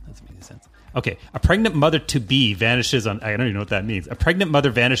 What? That doesn't make any sense. Okay. A pregnant mother-to-be vanishes on... I don't even know what that means. A pregnant mother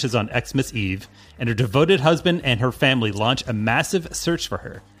vanishes on Xmas Eve, and her devoted husband and her family launch a massive search for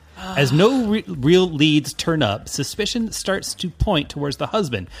her. As no real leads turn up, suspicion starts to point towards the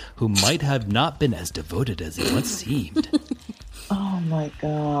husband, who might have not been as devoted as he once seemed. Oh, my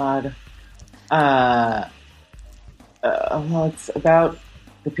God. Well, it's about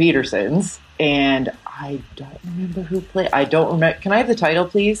the Petersons, and I don't remember who played. I don't remember. Can I have the title,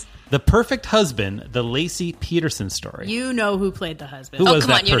 please? The Perfect Husband, the Lacey Peterson story. You know who played the husband. Who was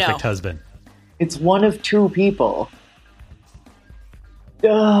that perfect husband? It's one of 2 people.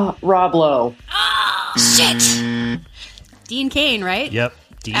 Rob Lowe. Oh, shit. Dean Cain, right? Yep.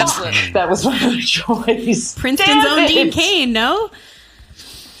 Dean Cain. That was my other choice. Princeton's own Dean Cain, no?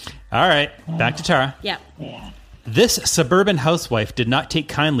 All right. Back to Tara. Yeah. This suburban housewife did not take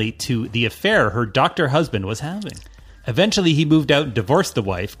kindly to the affair her doctor husband was having. Eventually, he moved out and divorced the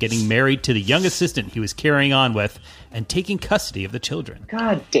wife, getting married to the young assistant he was carrying on with and taking custody of the children.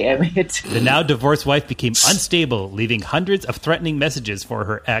 God damn it. The now divorced wife became unstable, leaving hundreds of threatening messages for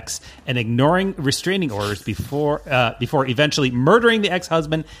her ex and ignoring restraining orders before eventually murdering the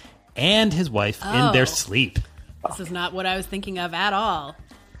ex-husband and his wife in their sleep. This is not what I was thinking of at all.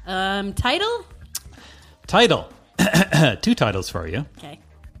 Title? Title. 2 titles for you. Okay.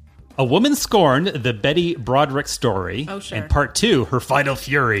 A Woman Scorned, the Betty Broderick story. Oh, sure. And part 2, Her Final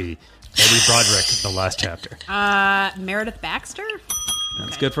Fury. Betty Broderick, the last chapter. Meredith Baxter?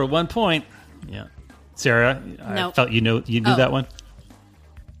 That's good for 1 point. Yeah. Sarah, No. I felt you knew that one?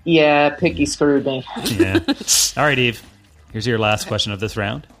 Yeah, Picky screwed me. Yeah. All right, Eve. Here's your last question of this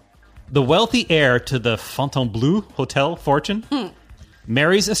round. The wealthy heir to the Fontainebleau Hotel fortune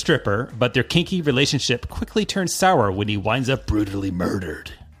marries a stripper, but their kinky relationship quickly turns sour when he winds up brutally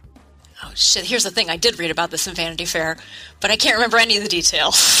murdered. Oh, shit. Here's the thing. I did read about this in Vanity Fair, but I can't remember any of the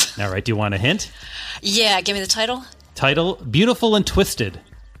details. All right. Do you want a hint? Yeah. Give me the title. Title, Beautiful and Twisted.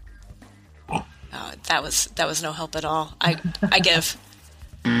 Oh, that was no help at all. I give.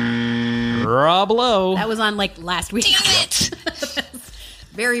 Rob Lowe. That was on like last week. Damn it!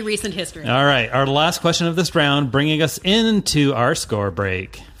 Very recent history. All right, our last question of this round, bringing us into our score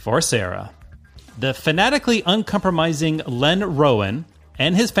break for Sarah. The fanatically uncompromising Len Rowan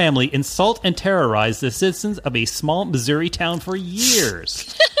and his family insult and terrorize the citizens of a small Missouri town for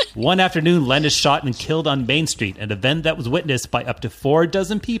years. One afternoon, Len is shot and killed on Main Street, an event that was witnessed by up to 4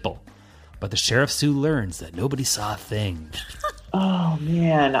 dozen people. But the sheriff soon learns that nobody saw a thing. Oh,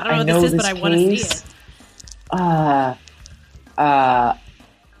 man. I don't know what this is, but I want to see it.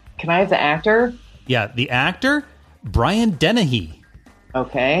 Can I have the actor? Yeah, the actor, Brian Dennehy.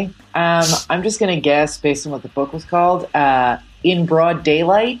 Okay. I'm just going to guess, based on what the book was called, In Broad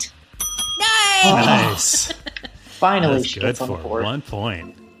Daylight. Nice. Finally, That's she good gets on the for board. 1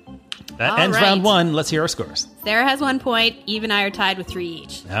 point. That All ends right. round 1. Let's hear our scores. Sarah has 1 point. Eve and I are tied with 3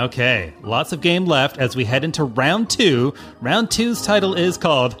 each. Okay, lots of game left as we head into round 2. Round 2's title is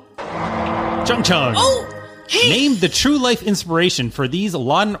called Chung Chung. Oh! Hey. Name the true life inspiration for these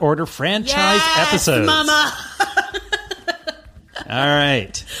Law & Order franchise episodes. Mama! All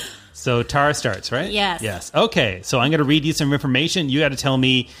right. So Tara starts, right? Yes. Yes. Okay, so I'm going to read you some information. You got to tell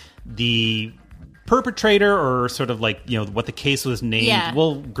me the perpetrator or sort of like, what the case was named. Yeah.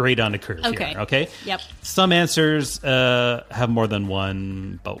 We'll grade on a curve Okay. here, okay? Yep. Some answers have more than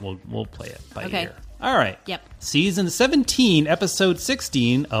one, but we'll play it by ear. All right. Yep. Season 17, episode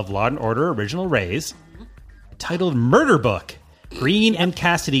 16 of Law & Order Original Rays, titled Murder Book. Green and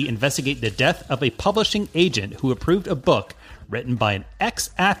Cassidy investigate the death of a publishing agent who approved a book written by an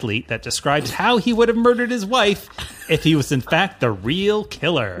ex-athlete that describes how he would have murdered his wife if he was in fact the real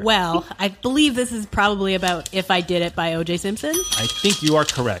killer. Well, I believe this is probably about If I Did It by O.J. Simpson. I think you are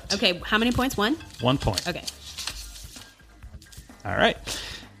correct. Okay, how many points? 1? 1 point. Okay. All right.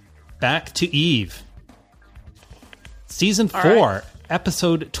 Back to Eve. Season 4, right.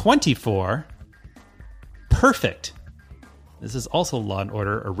 episode 24, Perfect. This is also Law &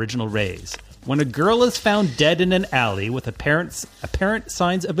 Order Original Rays. When a girl is found dead in an alley with apparent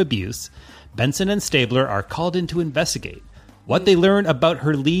signs of abuse, Benson and Stabler are called in to investigate. What they learn about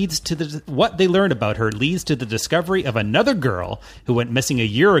her leads to the discovery of another girl who went missing a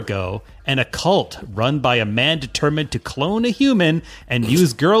year ago, and a cult run by a man determined to clone a human and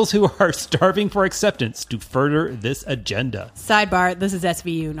use girls who are starving for acceptance to further this agenda. Sidebar, this is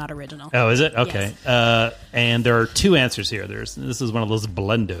SVU, not original. Oh, is it? Okay. Yes. And there are 2 answers here. This is one of those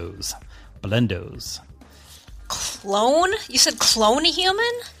blendos. Clone? You said clone a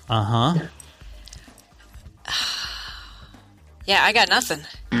human? Uh-huh. Yeah, I got nothing.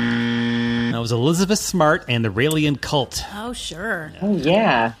 That was Elizabeth Smart and the Raelian cult. Oh, sure. Oh,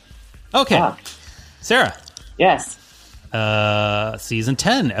 yeah. Okay. Sarah. Yes. Season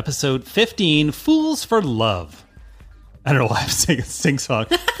 10, episode 15, Fools for Love. I don't know why I'm singing a sing-song.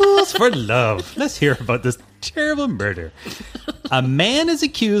 Fools for Love. Let's hear about this terrible murder. A man is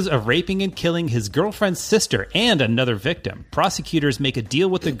accused of raping and killing his girlfriend's sister and another victim. Prosecutors make a deal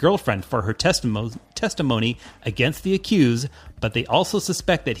with the girlfriend for her testimony against the accused, but they also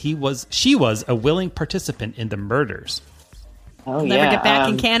suspect that she was a willing participant in the murders. Oh, You'll never get back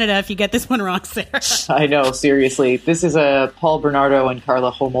in Canada if you get this one wrong, Sarah. I know, seriously. This is Paul Bernardo and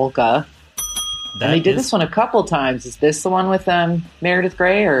Carla Homolka. And they did this one a couple times. Is this the one with Meredith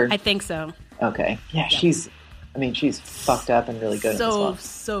Grey? Or I think so. Okay. Yeah, she's fucked up and really good in this one.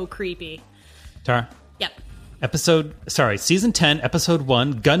 So creepy. Tara? Yep. Season 10, episode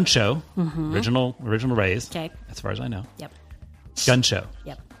 1, Gun Show. Mhm. Original Rays. Okay. As far as I know. Yep. Gun Show.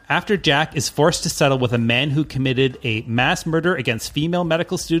 Yep. After Jack is forced to settle with a man who committed a mass murder against female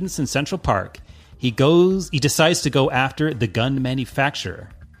medical students in Central Park, he decides to go after the gun manufacturer.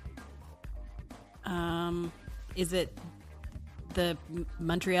 Is it the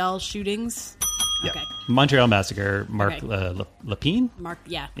Montreal shootings? Yeah. Okay. Montreal Massacre, Mark Okay. Lapine?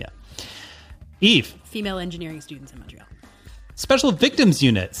 Yeah. Eve. Female engineering students in Montreal. Special Victims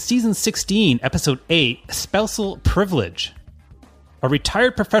Unit, Season 16, Episode 8, Spousal Privilege. A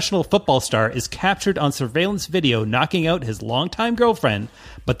retired professional football star is captured on surveillance video knocking out his longtime girlfriend,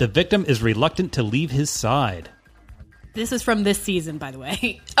 but the victim is reluctant to leave his side. This is from this season, by the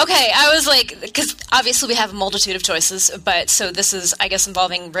way. Okay, I was like, because obviously we have a multitude of choices, but so this is, I guess,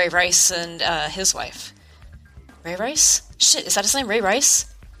 involving Ray Rice and his wife. Ray Rice? Shit, is that his name? Ray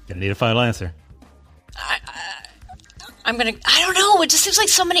Rice? Gonna need a final answer. I don't know, it just seems like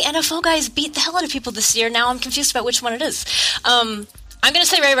so many NFL guys beat the hell out of people this year. Now I'm confused about which one it is. I'm gonna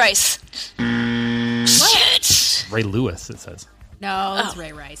say Ray Rice. Shit! Ray Lewis, it says. No, it's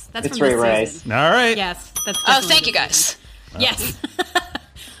Ray Rice. That's It's from this Ray Rice. season. All right. Yes. That's Oh, definitely thank you this guys. season. Yes.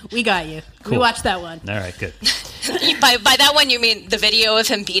 We got you. We Cool. watched that one. All right, good. By that one, you mean the video of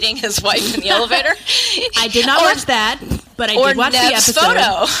him beating his wife in the elevator? I did not watch that, but I did watch the Nev's episode.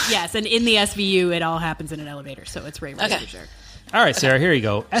 photo. Yes, and in the SVU, it all happens in an elevator, so it's Ray Okay. for sure. All right, Sarah, here you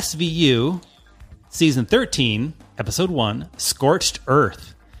go. SVU, Season 13, Episode 1, Scorched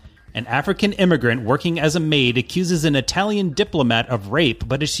Earth. An African immigrant working as a maid accuses an Italian diplomat of rape,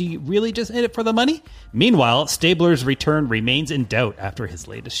 but is she really just in it for the money? Meanwhile, Stabler's return remains in doubt after his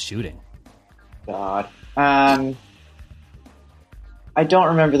latest shooting. God. I don't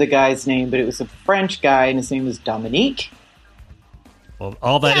remember the guy's name, but it was a French guy, and his name was Dominique. Well,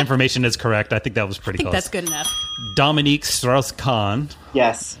 all that information is correct. I think that was pretty close. That's good enough. Dominique Strauss-Kahn.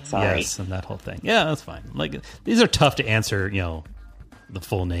 Yes, sorry. Yes, and that whole thing. Yeah, that's fine. Like, these are tough to answer, the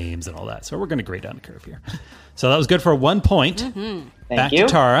full names and all that. So we're going to grade down the curve here. So that was good for 1 point. Mm-hmm. Back to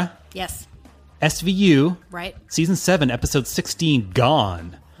Tara. Yes. SVU. Right. Season 7, Episode 16,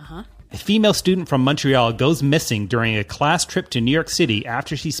 Gone. Uh-huh. A female student from Montreal goes missing during a class trip to New York City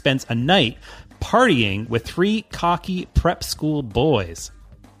after she spends a night partying with 3 cocky prep school boys.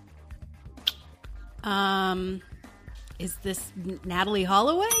 Is this Natalie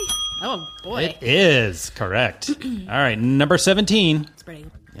Holloway? Oh, boy. It is correct. All right, number 17. It's pretty.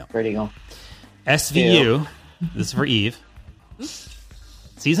 Pretty cool. SVU. This is for Eve.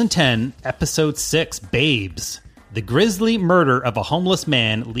 Season 10, Episode 6, Babes. The grisly murder of a homeless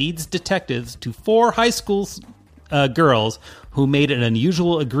man leads detectives to 4 high school girls who made an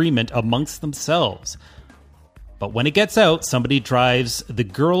unusual agreement amongst themselves. But when it gets out, somebody drives the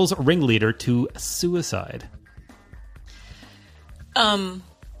girls' ringleader to suicide.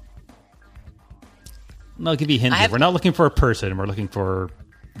 I'll give you a hint here. We're not looking for a person. We're looking for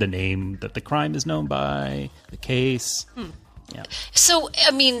the name that the crime is known by, the case. Yeah. So,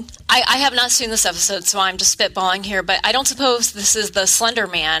 I mean, I have not seen this episode, so I'm just spitballing here, but I don't suppose this is the Slender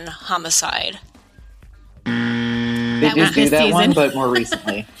Man homicide. They did do that one, but more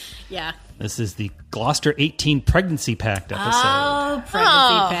recently. Yeah. This is the Gloucester 18 Pregnancy Pact episode. Oh,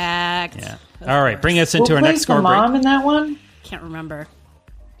 Pregnancy Pact. Yeah. All right, bring us into our next score the break. mom in that one? Can't remember.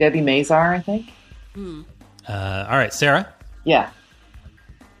 Debbie Mazar, I think. All right, Sarah. Yeah.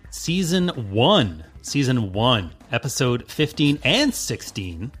 Season 1, Episode 15 and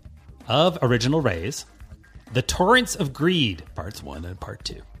 16 of Original Rays, The Torrents of Greed, Parts 1 and Part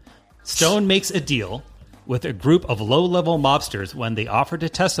 2. Stone makes a deal with a group of low-level mobsters when they offer to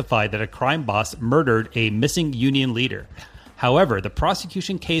testify that a crime boss murdered a missing union leader. However, the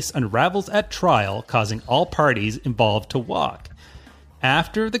prosecution case unravels at trial, causing all parties involved to walk.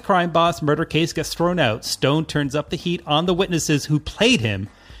 After the crime boss murder case gets thrown out, Stone turns up the heat on the witnesses who played him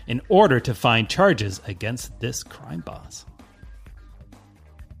in order to find charges against this crime boss.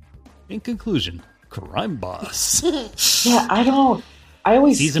 In conclusion, crime boss. Yeah, I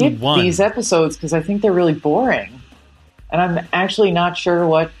always Season skip 1. these episodes because I think they're really boring. And I'm actually not sure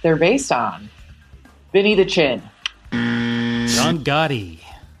what they're based on. Vinny the Chin. John Gotti.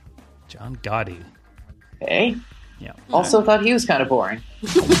 Okay. Yeah. Also thought he was kind of boring.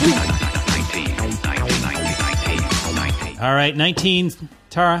 All right, 19,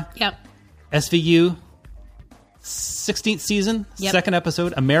 Tara. Yep. SVU, 16th season, Yep. second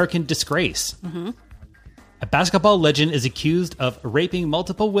episode, American Disgrace. Mm-hmm. A basketball legend is accused of raping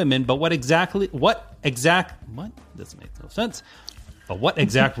multiple women, but what exact? This makes no sense. But what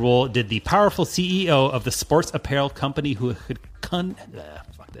exact role did the powerful CEO of the sports apparel company who could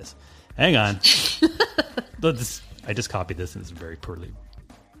fuck this. Hang on. I just copied this and it's very poorly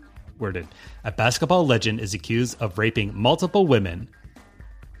worded. A basketball legend is accused of raping multiple women,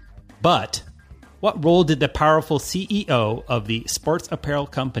 but what role did the powerful CEO of the sports apparel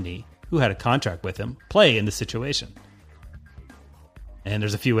company who had a contract with him play in the situation? And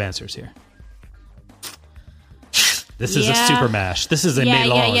there's a few answers here. This is a super mash. This is a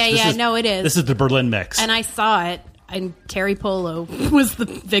melange. No, it is. This is the Berlin mix. And I saw it, and Terry Polo was the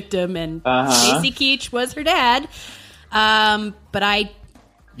victim, and Stacey Keach was her dad. But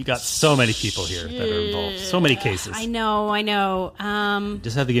you got so many people here that are involved. So many cases. I know.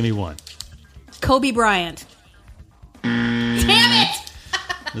 Just have to give me one. Kobe Bryant. Damn it!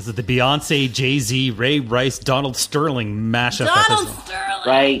 This is the Beyonce, Jay-Z, Ray Rice, Donald Sterling mashup Donald episode. Sterling.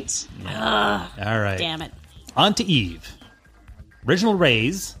 Right. All right. Damn it. On to Eve. Original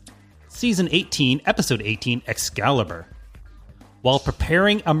Rays, Season 18, Episode 18, Excalibur. While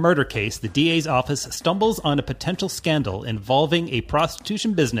preparing a murder case, the DA's office stumbles on a potential scandal involving a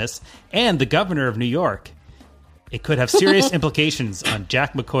prostitution business and the governor of New York. It could have serious implications on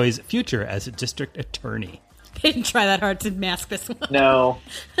Jack McCoy's future as a district attorney. They didn't try that hard to mask this one. No.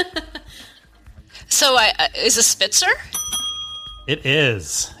 So, is a Spitzer? It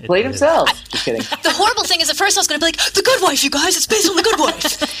is. It Played is. himself. Just kidding. The horrible thing is at first I was going to be like, The Good Wife, you guys. It's based on The Good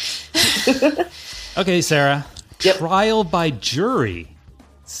Wife. Okay, Sarah. Yep. Trial by Jury.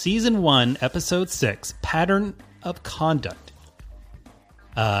 Season 1, Episode 6. Pattern of Conduct.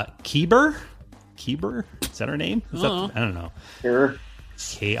 Kieber? Kieber? Is that her name? I don't know. Sure.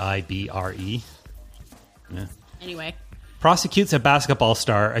 Kibre. Yeah. Anyway. Prosecutes a basketball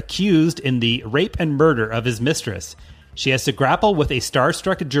star accused in the rape and murder of his mistress. She has to grapple with a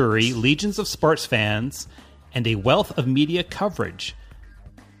star-struck jury, legions of sports fans, and a wealth of media coverage.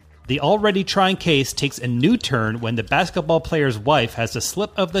 The already trying case takes a new turn when the basketball player's wife has a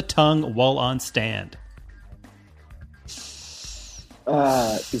slip of the tongue while on stand. Is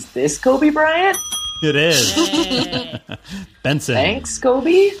this Kobe Bryant? It is. Benson. Thanks,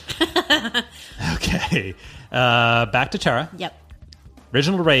 Kobe. Okay. Back to Tara. Yep.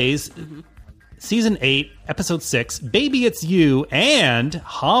 Original Rays, Season 8, Episode 6, Baby It's You, and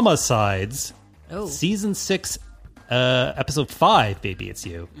Homicides. Oh. Season 6, Episode 5, Baby It's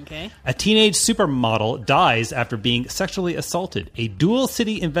You. Okay. A teenage supermodel dies after being sexually assaulted. A dual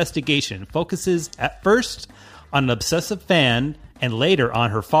city investigation focuses at first on an obsessive fan and later on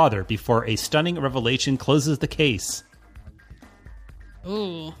her father before a stunning revelation closes the case.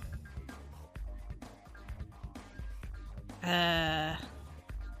 Ooh.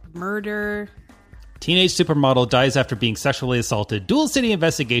 Murder. Teenage supermodel dies after being sexually assaulted. Dual city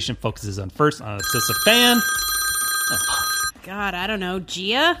investigation focuses on first on an obsessive fan. God, I don't know.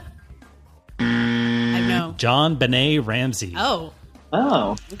 Gia? I know. John Benet Ramsey. Oh.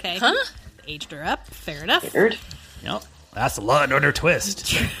 Oh. Okay. Huh? Aged her up. Fair enough. Weird. Yep. That's a Law and Order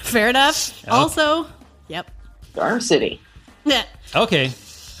twist. Fair enough. Yep. Also, yep. Darm City. Yeah. Okay.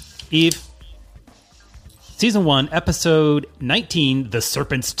 Eve. Season 1, Episode 19, The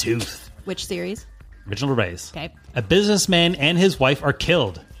Serpent's Tooth. Which series? Original Rays. Okay. A businessman and his wife are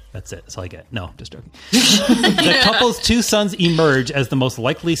killed. That's it. That's all I get. No, just joking. The couple's 2 sons emerge as the most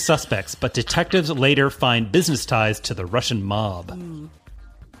likely suspects, but detectives later find business ties to the Russian mob.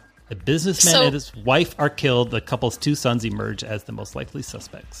 A businessman and his wife are killed. The couple's 2 sons emerge as the most likely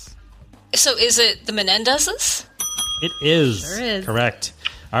suspects. So is it the Menendezes? It is. Sure is. Correct.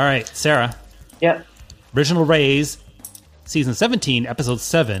 All right, Sarah. Yep. Original Rays, Season 17, Episode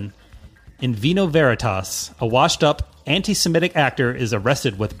 7. In Vino Veritas, a washed-up anti-Semitic actor is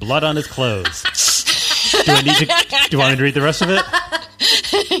arrested with blood on his clothes. Do you want me to read the rest of it?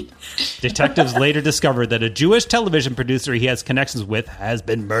 Detectives later discover that a Jewish television producer he has connections with has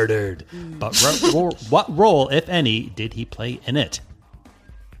been murdered. But what role, if any, did he play in it?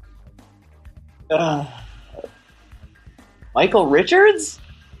 Michael Richards?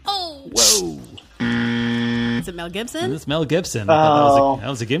 Oh. Whoa. Is it Mel Gibson? It's Mel Gibson. I thought that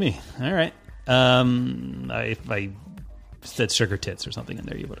was a gimme. All right. If I said sugar tits or something in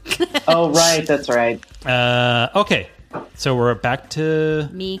there, you would have. Oh, right. That's right. Okay. So we're back to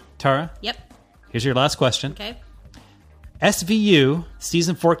Me. Tara. Yep. Here's your last question. Okay. SVU,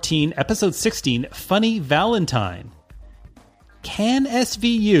 Season 14, Episode 16, Funny Valentine. Can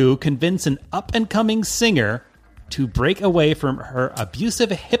SVU convince an up-and-coming singer to break away from her abusive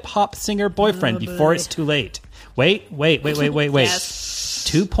hip-hop singer boyfriend before it's too late? Wait. Yes.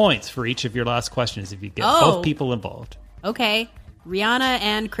 2 points for each of your last questions if you get both people involved. Okay. Rihanna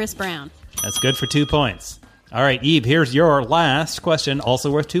and Chris Brown. That's good for 2 points. All right, Eve, here's your last question,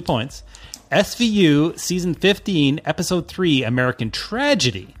 also worth 2 points. SVU, Season 15, Episode 3, American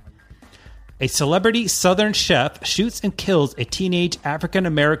Tragedy. A celebrity Southern chef shoots and kills a teenage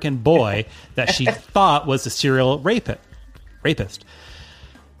African-American boy that she thought was a serial rapist.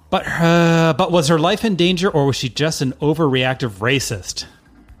 But was her life in danger, or was she just an overreactive racist?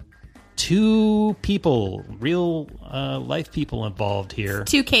 2 people, real life people involved here.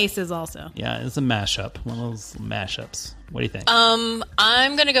 2 cases also. Yeah, it's a mashup. One of those mashups. What do you think?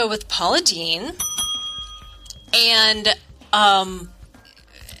 I'm going to go with Paula Deen. And,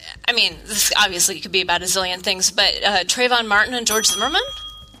 I mean, this obviously could be about a zillion things, but Trayvon Martin and George Zimmerman?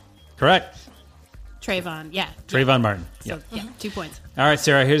 Correct. Trayvon, yeah. Trayvon Martin. So, Yep. yeah, 2 points. All right,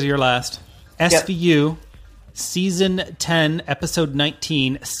 Sarah, here's your last. SVU, Season 10, Episode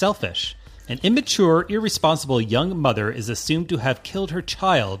 19, Selfish. An immature, irresponsible young mother is assumed to have killed her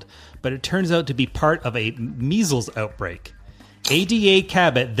child, but it turns out to be part of a measles outbreak. ADA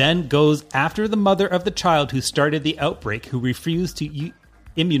Cabot then goes after the mother of the child who started the outbreak, who refused to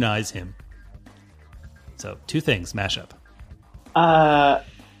immunize him. So, 2 things, mashup.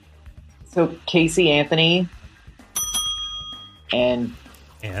 So Casey Anthony and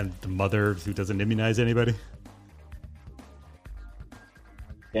the mother who doesn't immunize anybody?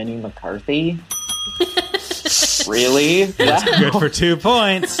 Jenny McCarthy. Really? That's good for 2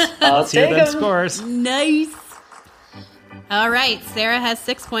 points. Let's hear them scores. Nice. All right, Sarah has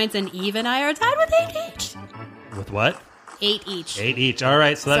 6 points, and Eve and I are tied with 8 each. With what? 8 each. 8 each. All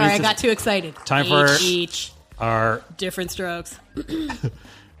right, so that Sorry, means I got too excited. Time 8 for each. Our different strokes.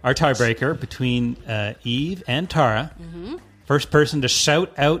 Our tiebreaker between Eve and Tara. Mm-hmm. First person to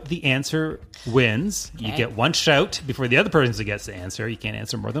shout out the answer wins. Okay. You get one shout before the other person gets the answer. You can't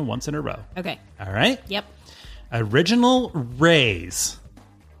answer more than once in a row. Okay. All right? Yep. Original Rays.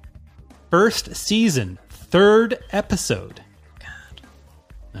 First season, 3rd episode. God.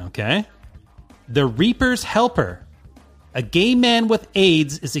 Okay. The Reaper's Helper. A gay man with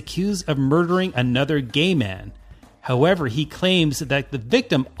AIDS is accused of murdering another gay man. However, he claims that the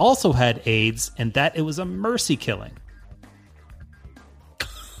victim also had AIDS and that it was a mercy killing.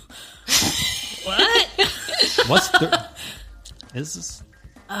 What? What's the...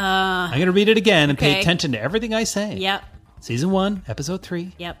 I'm going to read it again and pay attention to everything I say. Yep. Season 1, Episode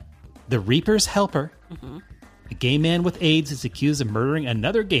 3. Yep. The Reaper's Helper. Mm-hmm. A gay man with AIDS is accused of murdering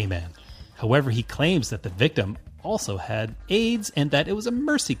another gay man. However, he claims that the victim also had AIDS and that it was a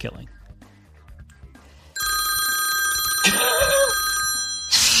mercy killing. I'm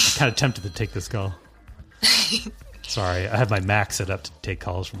kind of tempted to take this call. Sorry, I have my Mac set up to take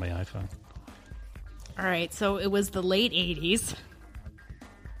calls from my iPhone. All right, so it was the late 80s.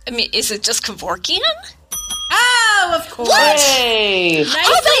 I mean, is it just Kevorkian? Oh, of course. What? Hey! Nice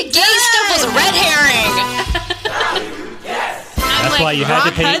All that gay stuff was red herring. That's why you had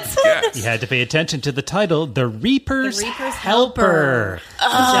to pay. You had to pay attention to the title, "The Reaper's Helper." Good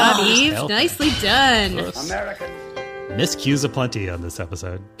job, Eve. Helper. Nicely done. American. Miscues aplenty on this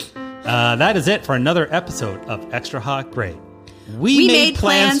episode. That is it for another episode of Extra Hot Great. We made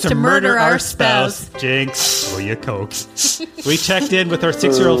plans to murder our spouse. Jinx. Oh, you cokes. We checked in with our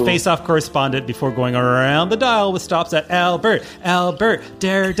 6-year-old face-off correspondent before going around the dial with stops at Albert,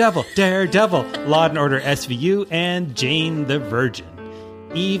 Daredevil, Law & Order SVU, and Jane the Virgin.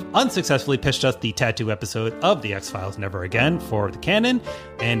 Eve unsuccessfully pitched us the tattoo episode of The X-Files Never Again for the canon,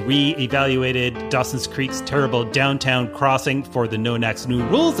 and we evaluated Dawson's Creek's terrible downtown crossing for the No Next New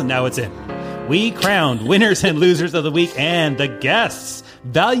Rules, and now it's in. We crowned winners and losers of the week, and the guests,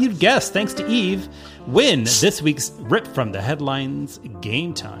 valued guests, thanks to Eve, win this week's Rip from the Headlines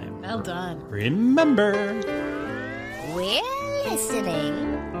Game Time. Well done. Remember, We're listening.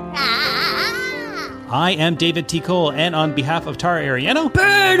 I am David T. Cole, and on behalf of Tara Ariano,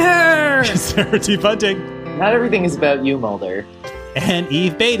 burn her! Sarah T. Bunting, Not everything is about you, Mulder. and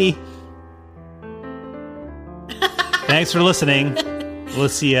Eve Beatty. Thanks for listening. We'll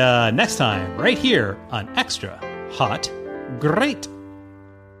see you next time, right here on Extra Hot Great.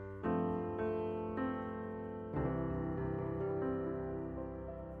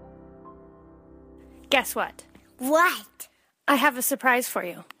 Guess what? What? I have a surprise for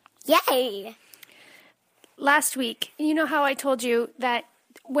you. Yay! Last week, you know how I told you that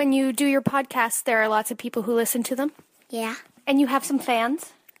when you do your podcast, there are lots of people who listen to them? Yeah. And you have some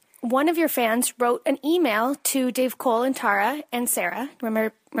fans? One of your fans wrote an email to Dave Cole and Tara and Sarah.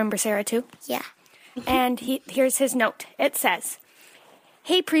 Remember Sarah too? Yeah. And here's his note. It says,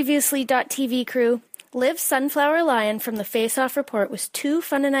 "Hey, previously.tv crew. Liv Sunflower Lion from the Face Off Report was too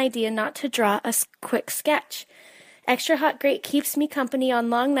fun an idea not to draw a quick sketch. Extra Hot Great keeps me company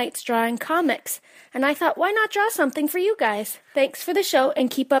on long nights drawing comics, and I thought, why not draw something for you guys? Thanks for the show and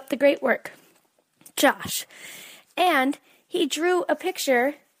keep up the great work. Josh." And he drew a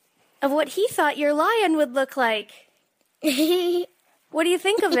picture of what he thought your lion would look like. What do you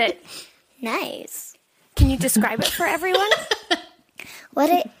think of it? Nice. Can you describe it for everyone? What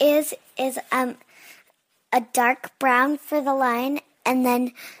it is a dark brown for the lion, and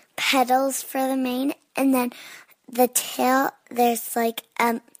then petals for the mane, and then the tail, there's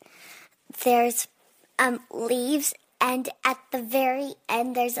leaves, and at the very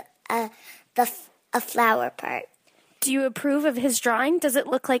end there's a flower part. Do you approve of his drawing? Does it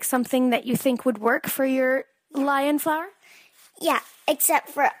look like something that you think would work for your lion flower? Yeah, except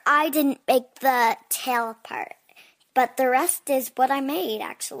for I didn't make the tail part, but the rest is what I made,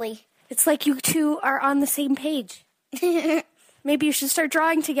 actually. It's like you two are on the same page. Maybe you should start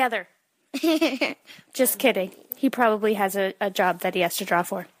drawing together. Just kidding. He probably has a job that he has to draw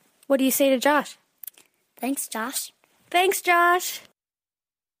for. What do you say to Josh? Thanks, Josh. Thanks, Josh.